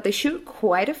there, but they shoot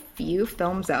quite a few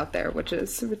films out there, which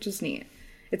is neat.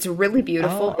 It's really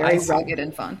beautiful, very rugged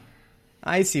and fun.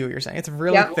 I see what you're saying. It's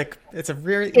really thick. It's a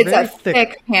very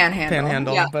thick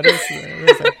panhandle. Yeah. But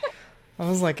I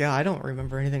was like, I don't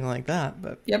remember anything like that.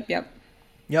 But Yep.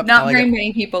 Not very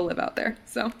many people live out there,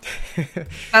 so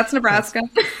that's Nebraska.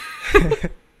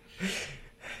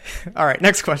 All right,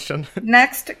 next question.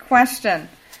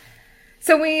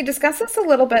 So we discussed this a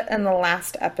little bit in the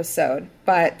last episode,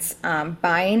 but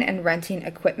buying and renting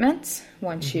equipment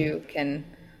once you can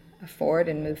afford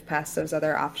and move past those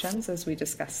other options, as we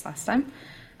discussed last time.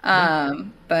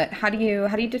 But how do you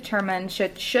determine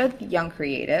should young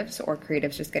creatives or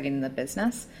creatives just getting in the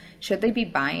business, should they be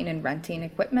buying and renting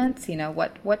equipment?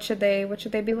 What should they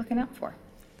be looking out for?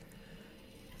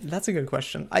 That's a good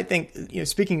question. I think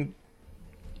speaking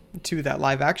to that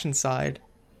live action side,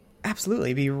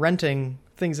 absolutely be renting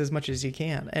things as much as you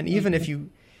can, and even if you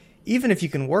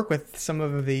can work with some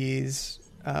of these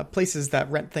places that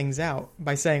rent things out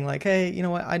by saying like, hey, you know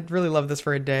what, I'd really love this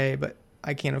for a day, but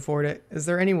I can't afford it. Is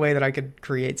there any way that I could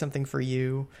create something for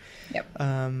you? Yep.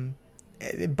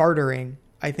 Bartering,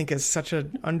 I think, is such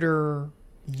an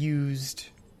underused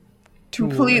tool.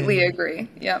 Completely agree.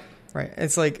 Yep. Right.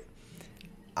 It's like,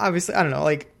 obviously, I don't know,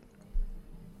 like,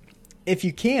 if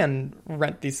you can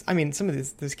rent these, I mean, some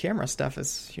of this camera stuff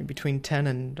is between $10,000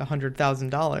 and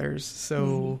 $100,000.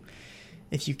 So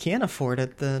if you can afford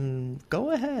it, then go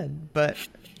ahead. But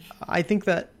I think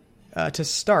that to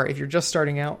start, if you're just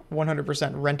starting out,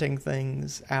 100% renting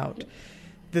things out.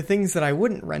 The things that I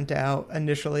wouldn't rent out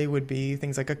initially would be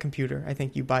things like a computer. I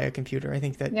think you buy a computer. I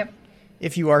think that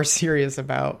if you are serious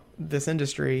about this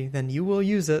industry, then you will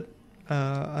use it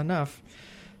enough.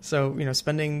 So,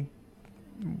 spending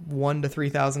 $1,000 to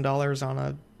 $3,000 on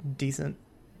a decent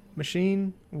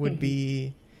machine would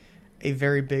be a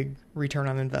very big return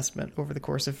on investment over the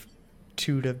course of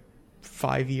 2 to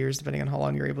 5 years, depending on how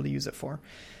long you're able to use it for.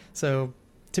 So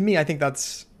to me, I think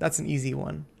that's an easy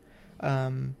one.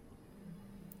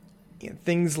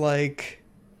 Things like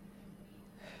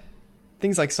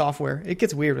software, it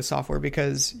gets weird with software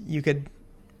because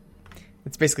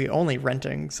it's basically only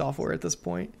renting software at this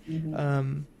point.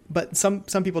 But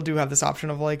some people do have this option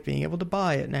of like being able to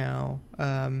buy it now,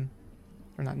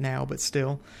 or not now, but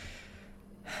still.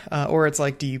 Or it's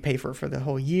like, do you pay for it for the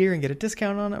whole year and get a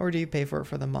discount on it, or do you pay for it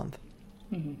for the month?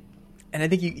 And I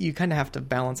think you kind of have to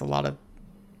balance a lot of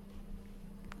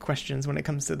questions when it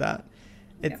comes to that.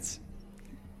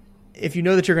 If you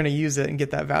know that you're going to use it and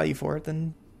get that value for it,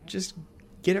 then just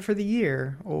get it for the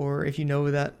year. Or if you know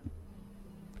that,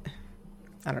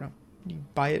 I don't know, you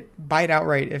buy it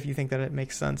outright if you think that it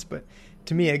makes sense. But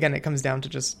to me, again, it comes down to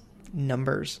just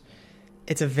numbers.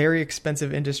 It's a very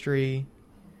expensive industry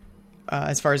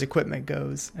as far as equipment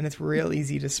goes, and it's real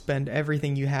easy to spend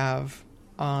everything you have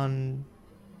on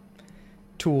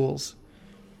tools,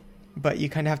 but you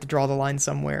kind of have to draw the line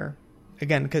somewhere,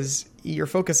 again, because your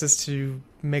focus is to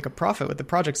make a profit with the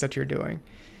projects that you're doing.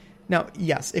 Now,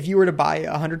 yes, if you were to buy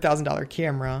a $100,000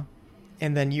 camera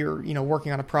and then you're,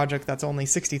 working on a project that's only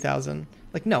 $60,000,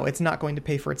 like, no, it's not going to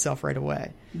pay for itself right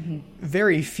away.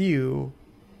 Very few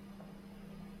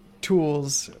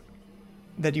tools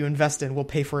that you invest in will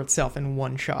pay for itself in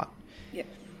one shot.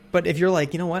 But if you're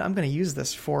like, you know what, I'm going to use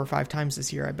this 4 or 5 times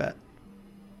this year, I bet,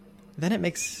 then it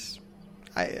makes,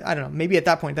 I don't know, maybe at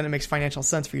that point, then it makes financial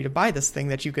sense for you to buy this thing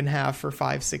that you can have for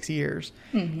 5-6 years.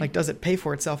 Like, does it pay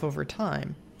for itself over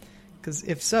time? Because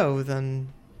if so,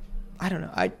 then I don't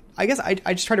know. I guess I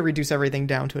just try to reduce everything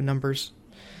down to numbers.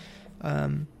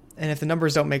 And if the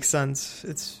numbers don't make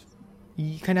sense,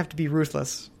 you kind of have to be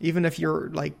ruthless. Even if you're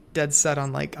like dead set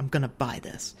on like, I'm going to buy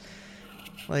this.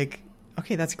 Like,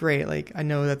 okay, that's great. Like, I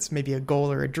know that's maybe a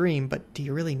goal or a dream, but do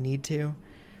you really need to?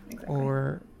 Exactly.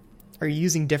 Or are you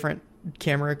using different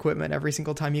camera equipment every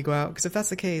single time you go out? Because if that's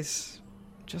the case,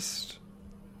 just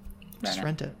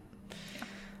rent it.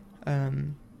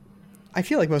 I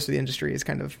feel like most of the industry is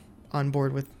kind of on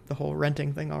board with the whole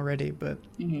renting thing already, but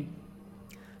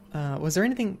was there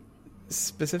anything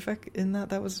specific in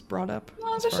that was brought up?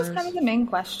 Well, that's just kind of the main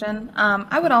question.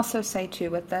 I would also say too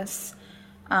with this,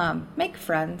 make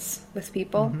friends with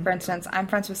people. For instance, I'm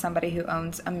friends with somebody who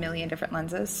owns 1 million different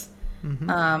lenses.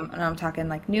 And I'm talking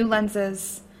like new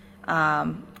lenses.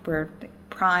 We're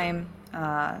prime.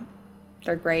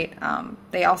 They're great.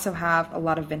 They also have a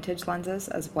lot of vintage lenses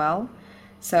as well.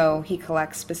 So he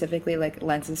collects specifically like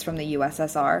lenses from the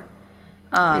USSR,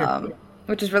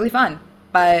 which is really fun.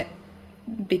 But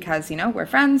because, we're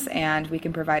friends and we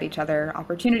can provide each other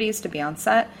opportunities to be on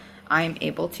set, I'm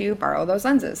able to borrow those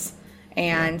lenses.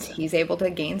 And he's able to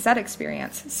gain set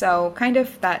experience. So kind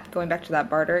of that, going back to that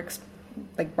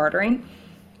bartering,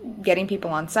 getting people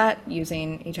on set,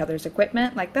 using each other's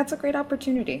equipment, like that's a great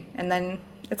opportunity. And then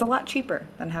it's a lot cheaper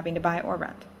than having to buy or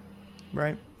rent.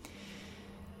 Right.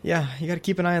 Yeah, you got to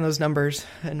keep an eye on those numbers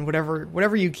and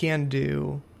whatever you can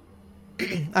do.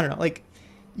 I don't know, like,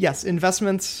 yes,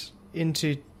 investments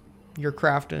into your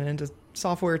craft and into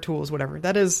software tools, whatever.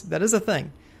 That is a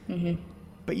thing.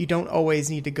 But you don't always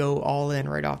need to go all in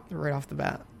right off the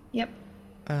bat. Yep.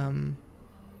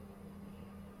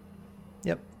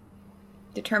 Yep.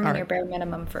 Determine your bare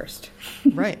minimum first.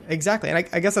 Right, exactly. And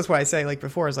I guess that's why I say, like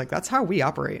before, is like, that's how we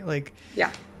operate. Like,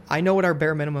 yeah. I know what our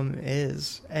bare minimum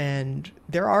is, and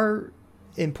there are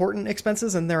important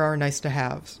expenses and there are nice to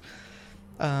haves.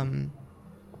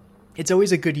 It's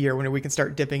always a good year when we can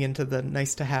start dipping into the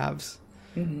nice to haves,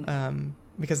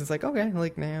 because it's like, okay,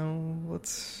 like now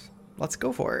let's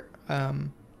go for it.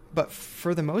 But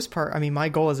for the most part, I mean, my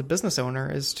goal as a business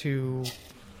owner is to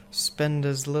spend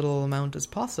as little amount as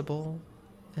possible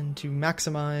and to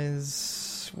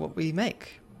maximize what we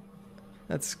make.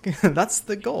 That's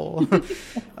the goal.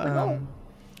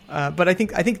 But I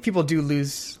think people do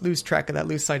lose track of that,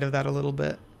 lose sight of that a little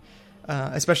bit,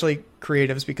 especially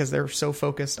creatives, because they're so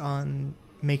focused on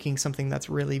making something that's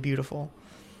really beautiful,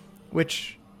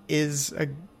 which is a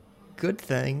good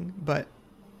thing. But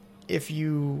if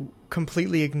you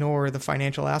completely ignore the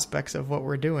financial aspects of what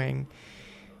we're doing,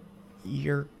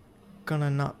 you're gonna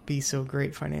not be so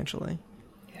great financially.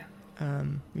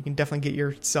 You can definitely get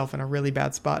yourself in a really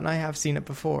bad spot, and I have seen it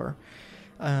before.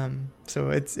 So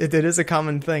it is a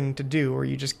common thing to do, where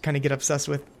you just kind of get obsessed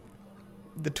with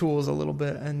the tools a little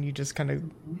bit, and you just kind of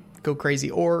go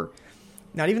crazy. Or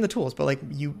not even the tools, but like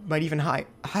you might even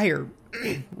hire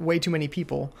way too many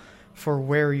people for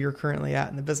where you're currently at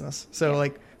in the business. So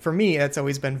like for me, it's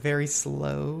always been very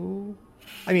slow.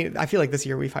 I mean, I feel like this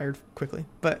year we've hired quickly,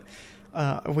 but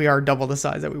we are double the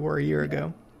size that we were a year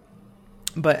ago.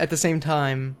 But at the same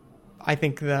time, I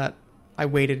think that I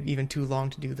waited even too long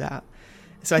to do that.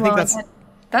 So I think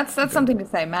that's something to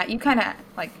say, Matt. You kind of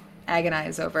like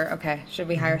agonize over, okay, should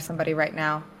we hire somebody right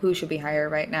now? Who should we hire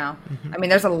right now? I mean,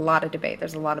 there's a lot of debate.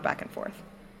 There's a lot of back and forth.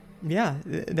 Yeah,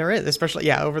 there is,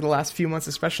 especially, over the last few months,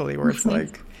 especially, where it's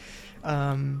like,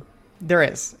 there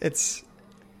is. It's,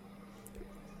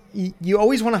 you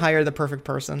always want to hire the perfect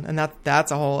person, and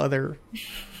that's a whole other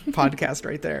podcast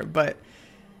right there. But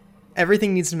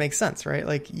everything needs to make sense, right?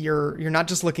 Like, you're not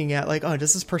just looking at like, oh,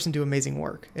 does this person do amazing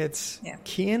work? It's,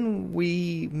 can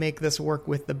we make this work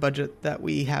with the budget that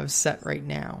we have set right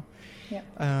now? Yeah.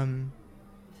 And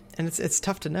it's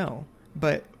tough to know.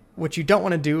 But what you don't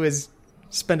want to do is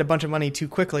spend a bunch of money too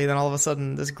quickly, then all of a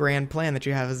sudden this grand plan that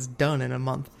you have is done in a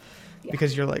month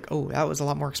because you're like, oh, that was a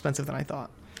lot more expensive than I thought.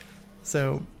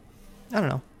 So I don't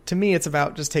know. To me, it's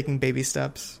about just taking baby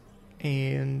steps,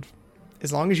 and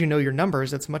as long as you know your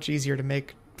numbers, it's much easier to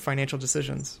make financial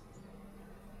decisions.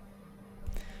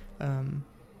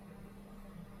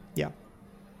 Yeah.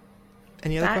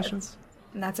 Any other questions?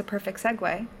 And that's a perfect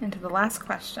segue into the last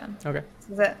question. Okay. This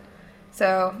is it.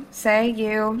 So say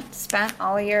you spent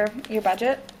all of your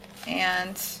budget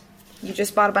and you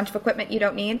just bought a bunch of equipment you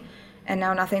don't need, and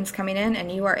now nothing's coming in and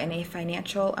you are in a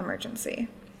financial emergency.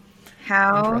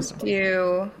 How does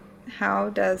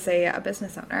a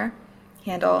business owner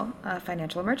handle a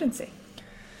financial emergency?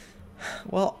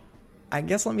 Well, I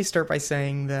guess let me start by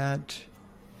saying that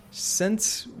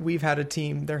since we've had a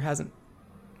team,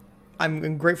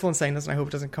 I'm grateful in saying this, and I hope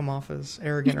it doesn't come off as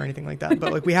arrogant or anything like that,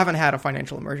 but like, we haven't had a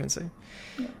financial emergency.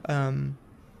 But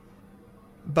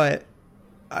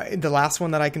the last one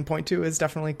that I can point to is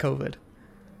definitely COVID,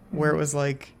 where it was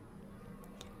like,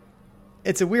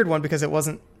 it's a weird one because it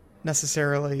wasn't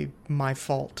necessarily my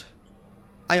fault.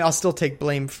 I'll still take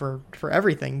blame for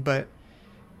everything, but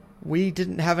we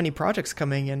didn't have any projects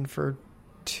coming in for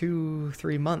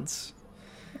 2-3 months.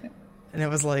 And it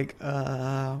was like,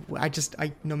 no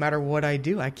matter what I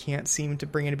do, I can't seem to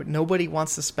bring anybody. Nobody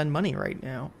wants to spend money right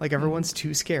now. Like, everyone's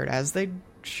too scared, as they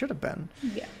should have been.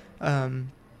 Yeah.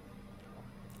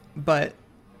 But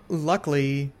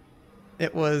luckily,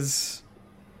 it was,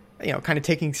 kind of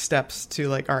taking steps to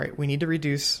like, all right, we need to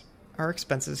reduce our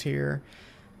expenses here.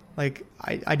 Like,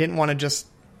 I didn't want to just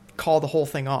call the whole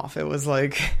thing off. It was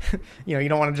like, you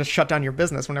don't want to just shut down your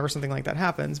business whenever something like that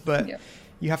happens, but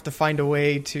you have to find a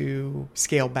way to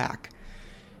scale back.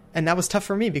 And that was tough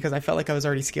for me because I felt like I was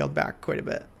already scaled back quite a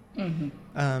bit.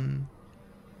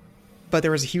 But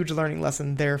there was a huge learning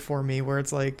lesson there for me where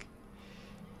it's like,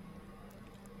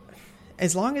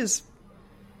 as long as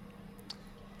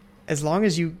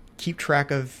you keep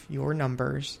track of your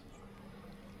numbers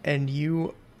and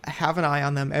you have an eye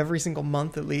on them every single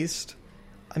month at least.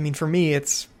 I mean, for me,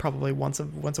 it's probably once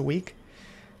a week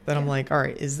that I'm like, all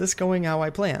right, is this going how I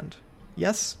planned?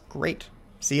 Yes, great.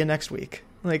 See you next week.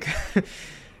 Like,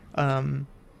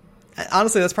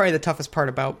 honestly, that's probably the toughest part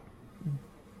about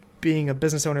being a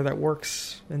business owner that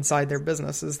works inside their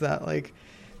business is that, like,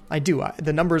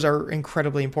 the numbers are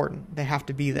incredibly important. They have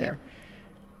to be there.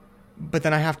 But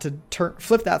then I have to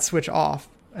flip that switch off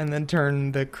and then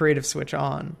turn the creative switch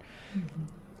on.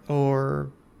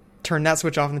 Or turn that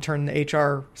switch off and turn the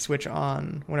HR switch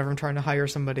on whenever I'm trying to hire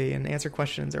somebody and answer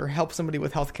questions or help somebody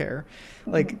with healthcare.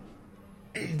 Like,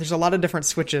 there's a lot of different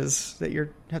switches that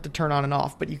you have to turn on and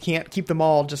off, but you can't keep them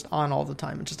all just on all the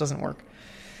time. It just doesn't work.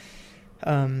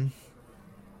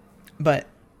 But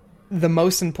the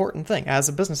most important thing as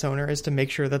a business owner is to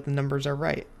make sure that the numbers are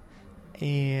right.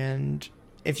 And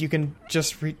if you can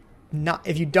just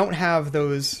if you don't have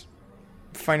those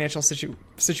financial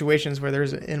situations where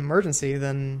there's an emergency,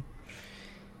 then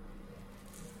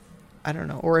I don't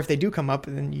know. Or if they do come up,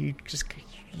 then you just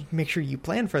make sure you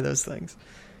plan for those things.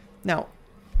 Now,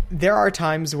 there are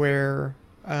times where,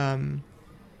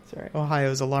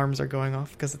 Ohio's alarms are going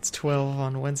off because it's 12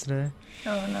 on Wednesday.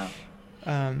 Oh,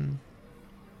 no.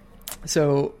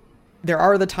 So there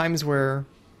are the times where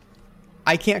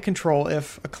I can't control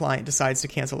if a client decides to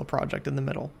cancel a project in the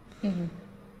middle. Mm-hmm.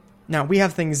 Now, we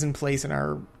have things in place in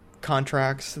our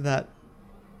contracts that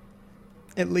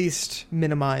at least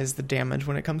minimize the damage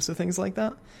when it comes to things like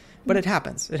that. But it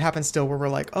happens. It happens still where we're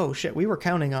like, oh, shit, we were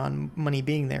counting on money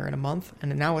being there in a month,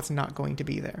 and now it's not going to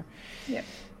be there. Yeah.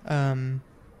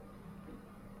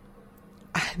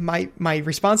 My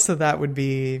response to that would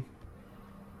be,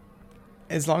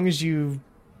 as long as you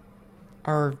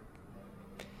are...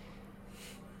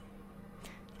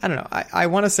 I don't know. I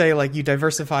want to say, like, you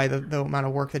diversify the amount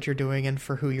of work that you're doing and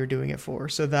for who you're doing it for,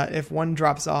 so that if one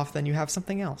drops off, then you have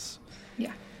something else.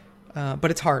 Yeah.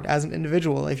 But it's hard as an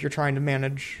individual if you're trying to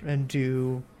manage and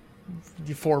do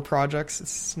 4 projects,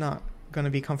 it's not going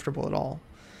to be comfortable at all.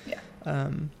 Yeah.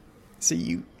 So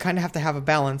you kind of have to have a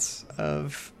balance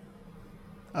of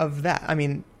that. I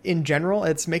mean, in general,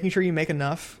 it's making sure you make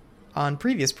enough on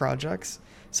previous projects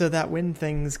so that when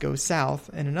things go south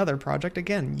in another project,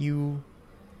 again, you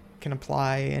can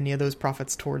apply any of those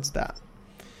profits towards that.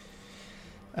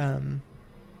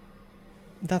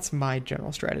 That's my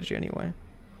general strategy anyway.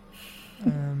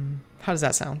 How does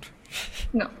that sound?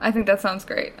 No, I think that sounds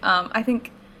great. I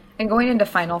think, and going into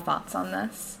final thoughts on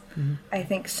this, I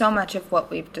think so much of what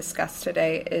we've discussed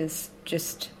today is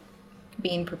just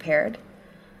being prepared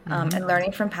and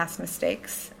learning from past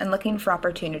mistakes and looking for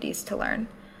opportunities to learn.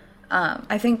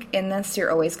 I think in this,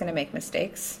 you're always going to make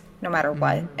mistakes, no matter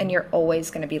what, and you're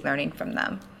always going to be learning from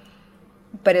them.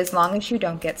 But as long as you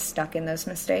don't get stuck in those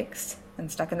mistakes and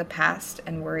stuck in the past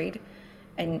and worried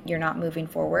and you're not moving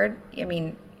forward, I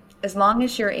mean, as long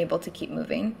as you're able to keep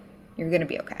moving, you're going to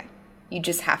be okay. You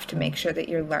just have to make sure that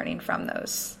you're learning from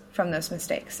those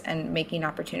mistakes and making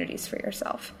opportunities for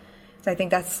yourself. So I think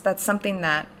that's something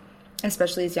that,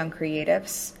 especially as young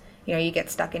creatives, you get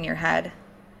stuck in your head.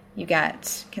 You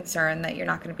get concerned that you're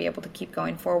not going to be able to keep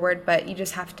going forward, but you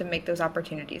just have to make those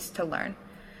opportunities to learn.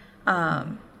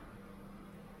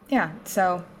 Yeah,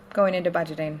 so going into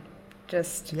budgeting,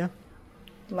 just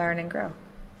learn and grow.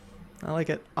 I like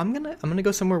it. I'm gonna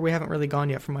go somewhere we haven't really gone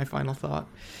yet for my final thought.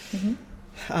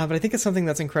 But I think it's something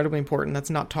that's incredibly important that's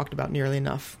not talked about nearly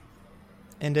enough.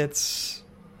 And I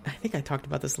think I talked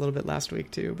about this a little bit last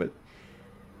week too, but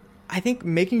I think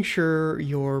making sure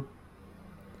your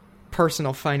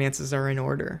personal finances are in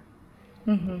order,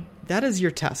 that is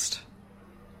your test.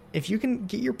 If you can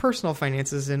get your personal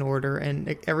finances in order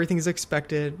and everything's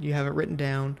expected, you have it written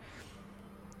down,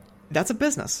 that's a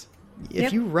business.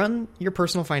 If you run your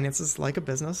personal finances like a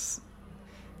business,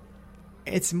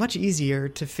 it's much easier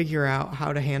to figure out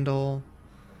how to handle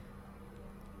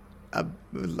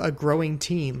a growing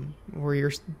team where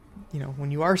you're,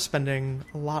 when you are spending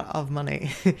a lot of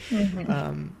money,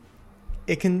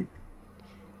 it can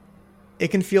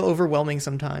feel overwhelming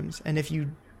sometimes. And if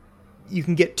you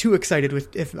can get too excited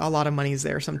if a lot of money is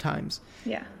there sometimes.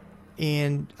 Yeah.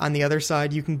 And on the other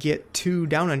side, you can get too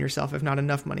down on yourself if not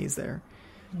enough money is there.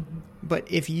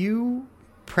 But if you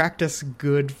practice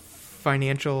good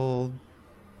financial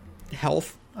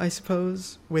health, I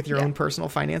suppose, with your own personal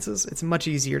finances, it's much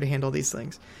easier to handle these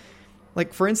things.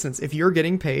 Like, for instance, if you're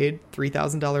getting paid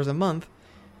 $3,000 a month,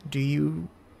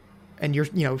 and you're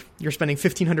spending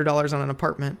 $1,500 on an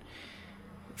apartment,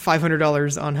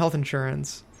 $500 on health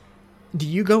insurance, do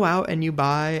you go out and you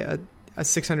buy a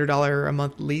 $600 a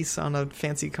month lease on a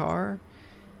fancy car?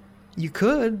 You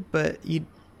could, but you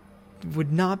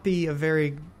would not be a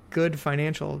very good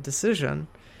financial decision.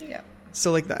 Yeah.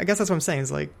 So I guess that's what I'm saying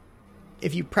is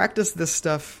if you practice this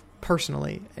stuff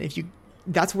personally,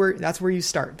 that's where you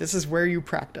start. This is where you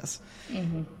practice.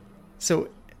 So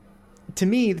to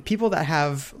me, the people that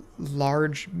have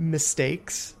large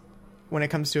mistakes when it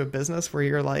comes to a business where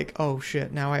you're like, oh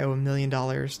shit, now I owe $1 million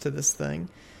to this thing,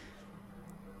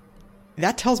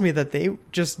 that tells me that they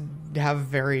just have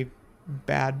very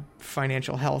bad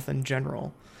financial health in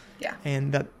general. Yeah.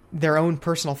 And that their own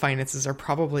personal finances are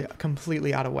probably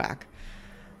completely out of whack.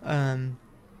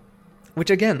 Which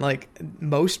again,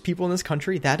 most people in this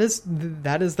country, that is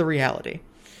the reality.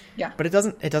 Yeah. But it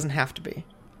doesn't have to be.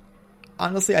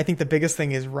 Honestly, I think the biggest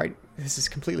thing is this is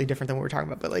completely different than what we're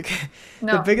talking about, but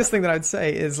the biggest thing that I'd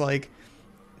say is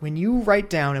when you write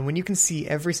down and when you can see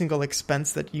every single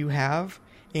expense that you have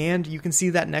and you can see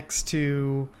that next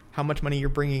to how much money you're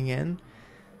bringing in,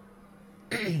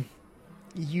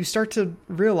 you start to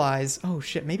realize, oh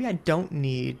shit, maybe I don't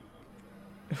need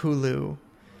Hulu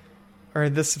or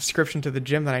this subscription to the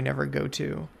gym that I never go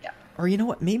to. Yeah. Or you know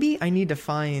what, maybe I need to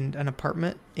find an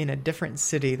apartment in a different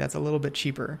city that's a little bit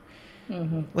cheaper.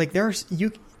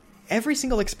 Every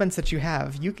single expense that you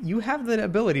have the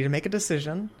ability to make a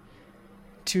decision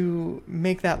to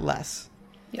make that less.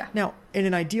 Yeah. Now, in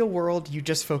an ideal world, you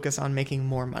just focus on making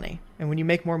more money. And when you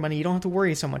make more money, you don't have to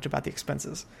worry so much about the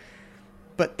expenses.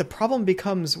 But the problem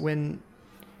becomes when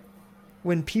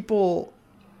people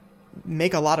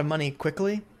make a lot of money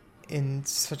quickly in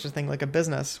such a thing like a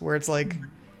business, where it's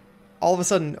all of a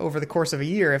sudden over the course of a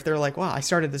year, if they're like, wow, I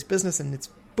started this business and it's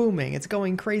booming, it's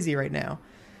going crazy right now.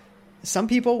 Some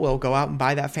people will go out and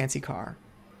buy that fancy car.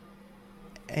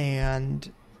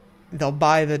 And they'll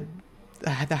buy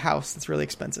the house that's really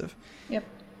expensive. Yep.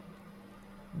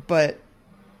 But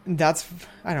that's,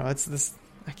 I don't know, it's this,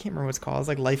 I can't remember what it's called. It's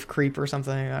like life creep or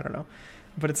something. I don't know.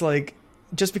 But it's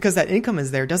just because that income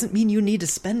is there doesn't mean you need to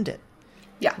spend it.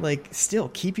 Yeah. Still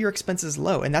keep your expenses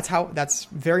low. And that's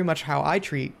very much how I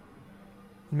treat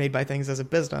Made by Things as a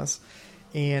business.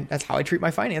 And that's how I treat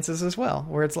my finances as well,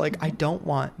 where it's like, I don't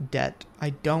want debt. I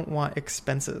don't want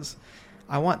expenses.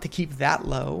 I want to keep that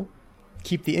low,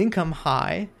 keep the income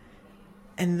high,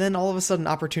 and then all of a sudden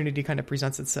opportunity kind of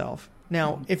presents itself.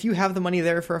 Now, if you have the money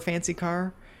there for a fancy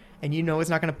car and you know it's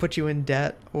not going to put you in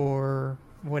debt or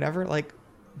whatever, like,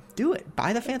 do it.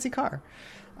 Buy the fancy car.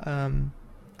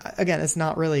 Again, it's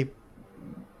not really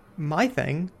my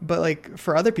thing, but like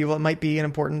for other people, it might be an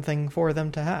important thing for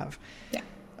them to have.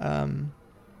 Yeah.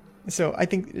 So I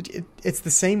think it's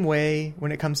the same way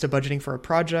when it comes to budgeting for a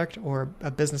project or a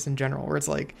business in general, where it's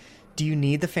like, do you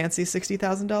need the fancy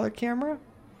 $60,000 camera?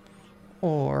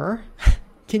 Or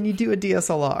can you do a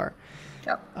DSLR?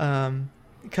 Yep.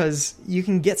 Because you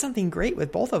can get something great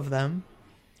with both of them.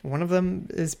 One of them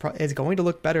is going to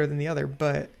look better than the other,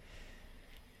 but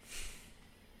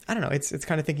I don't know. It's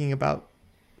kind of thinking about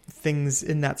things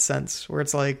in that sense, where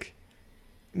it's like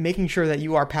making sure that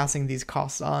you are passing these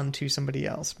costs on to somebody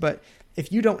else. But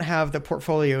if you don't have the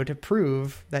portfolio to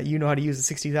prove that you know how to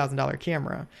use a $60,000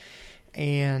 camera,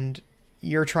 and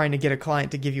you're trying to get a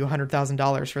client to give you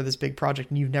 $100,000 for this big project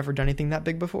and you've never done anything that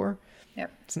big before,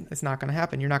 yep, it's not going to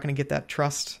happen. You're not going to get that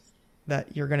trust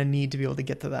that you're going to need to be able to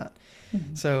get to that.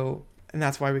 Mm-hmm. So, and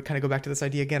that's why we kind of go back to this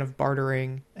idea again of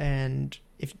bartering. And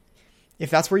if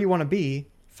that's where you want to be,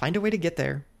 find a way to get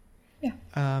there.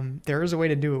 Yeah. There is a way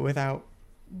to do it without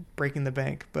breaking the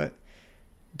bank, but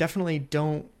definitely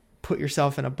don't put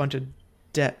yourself in a bunch of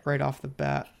debt right off the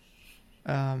bat,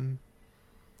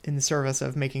 in the service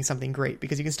of making something great,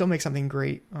 because you can still make something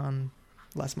great on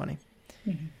less money.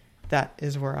 Mm-hmm. That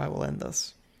is where I will end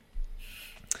this.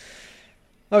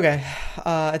 Okay.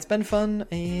 It's been fun,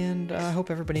 and I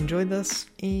hope everybody enjoyed this,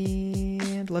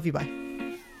 and love you. Bye.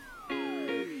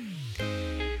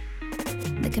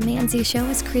 The Command Z Show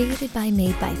is created by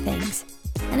Made by Things.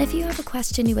 And if you have a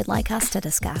question you would like us to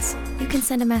discuss, you can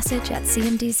send a message at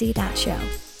cmdz.show.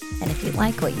 And if you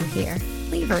like what you hear,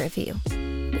 leave a review.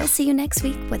 We'll see you next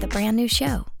week with a brand new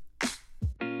show.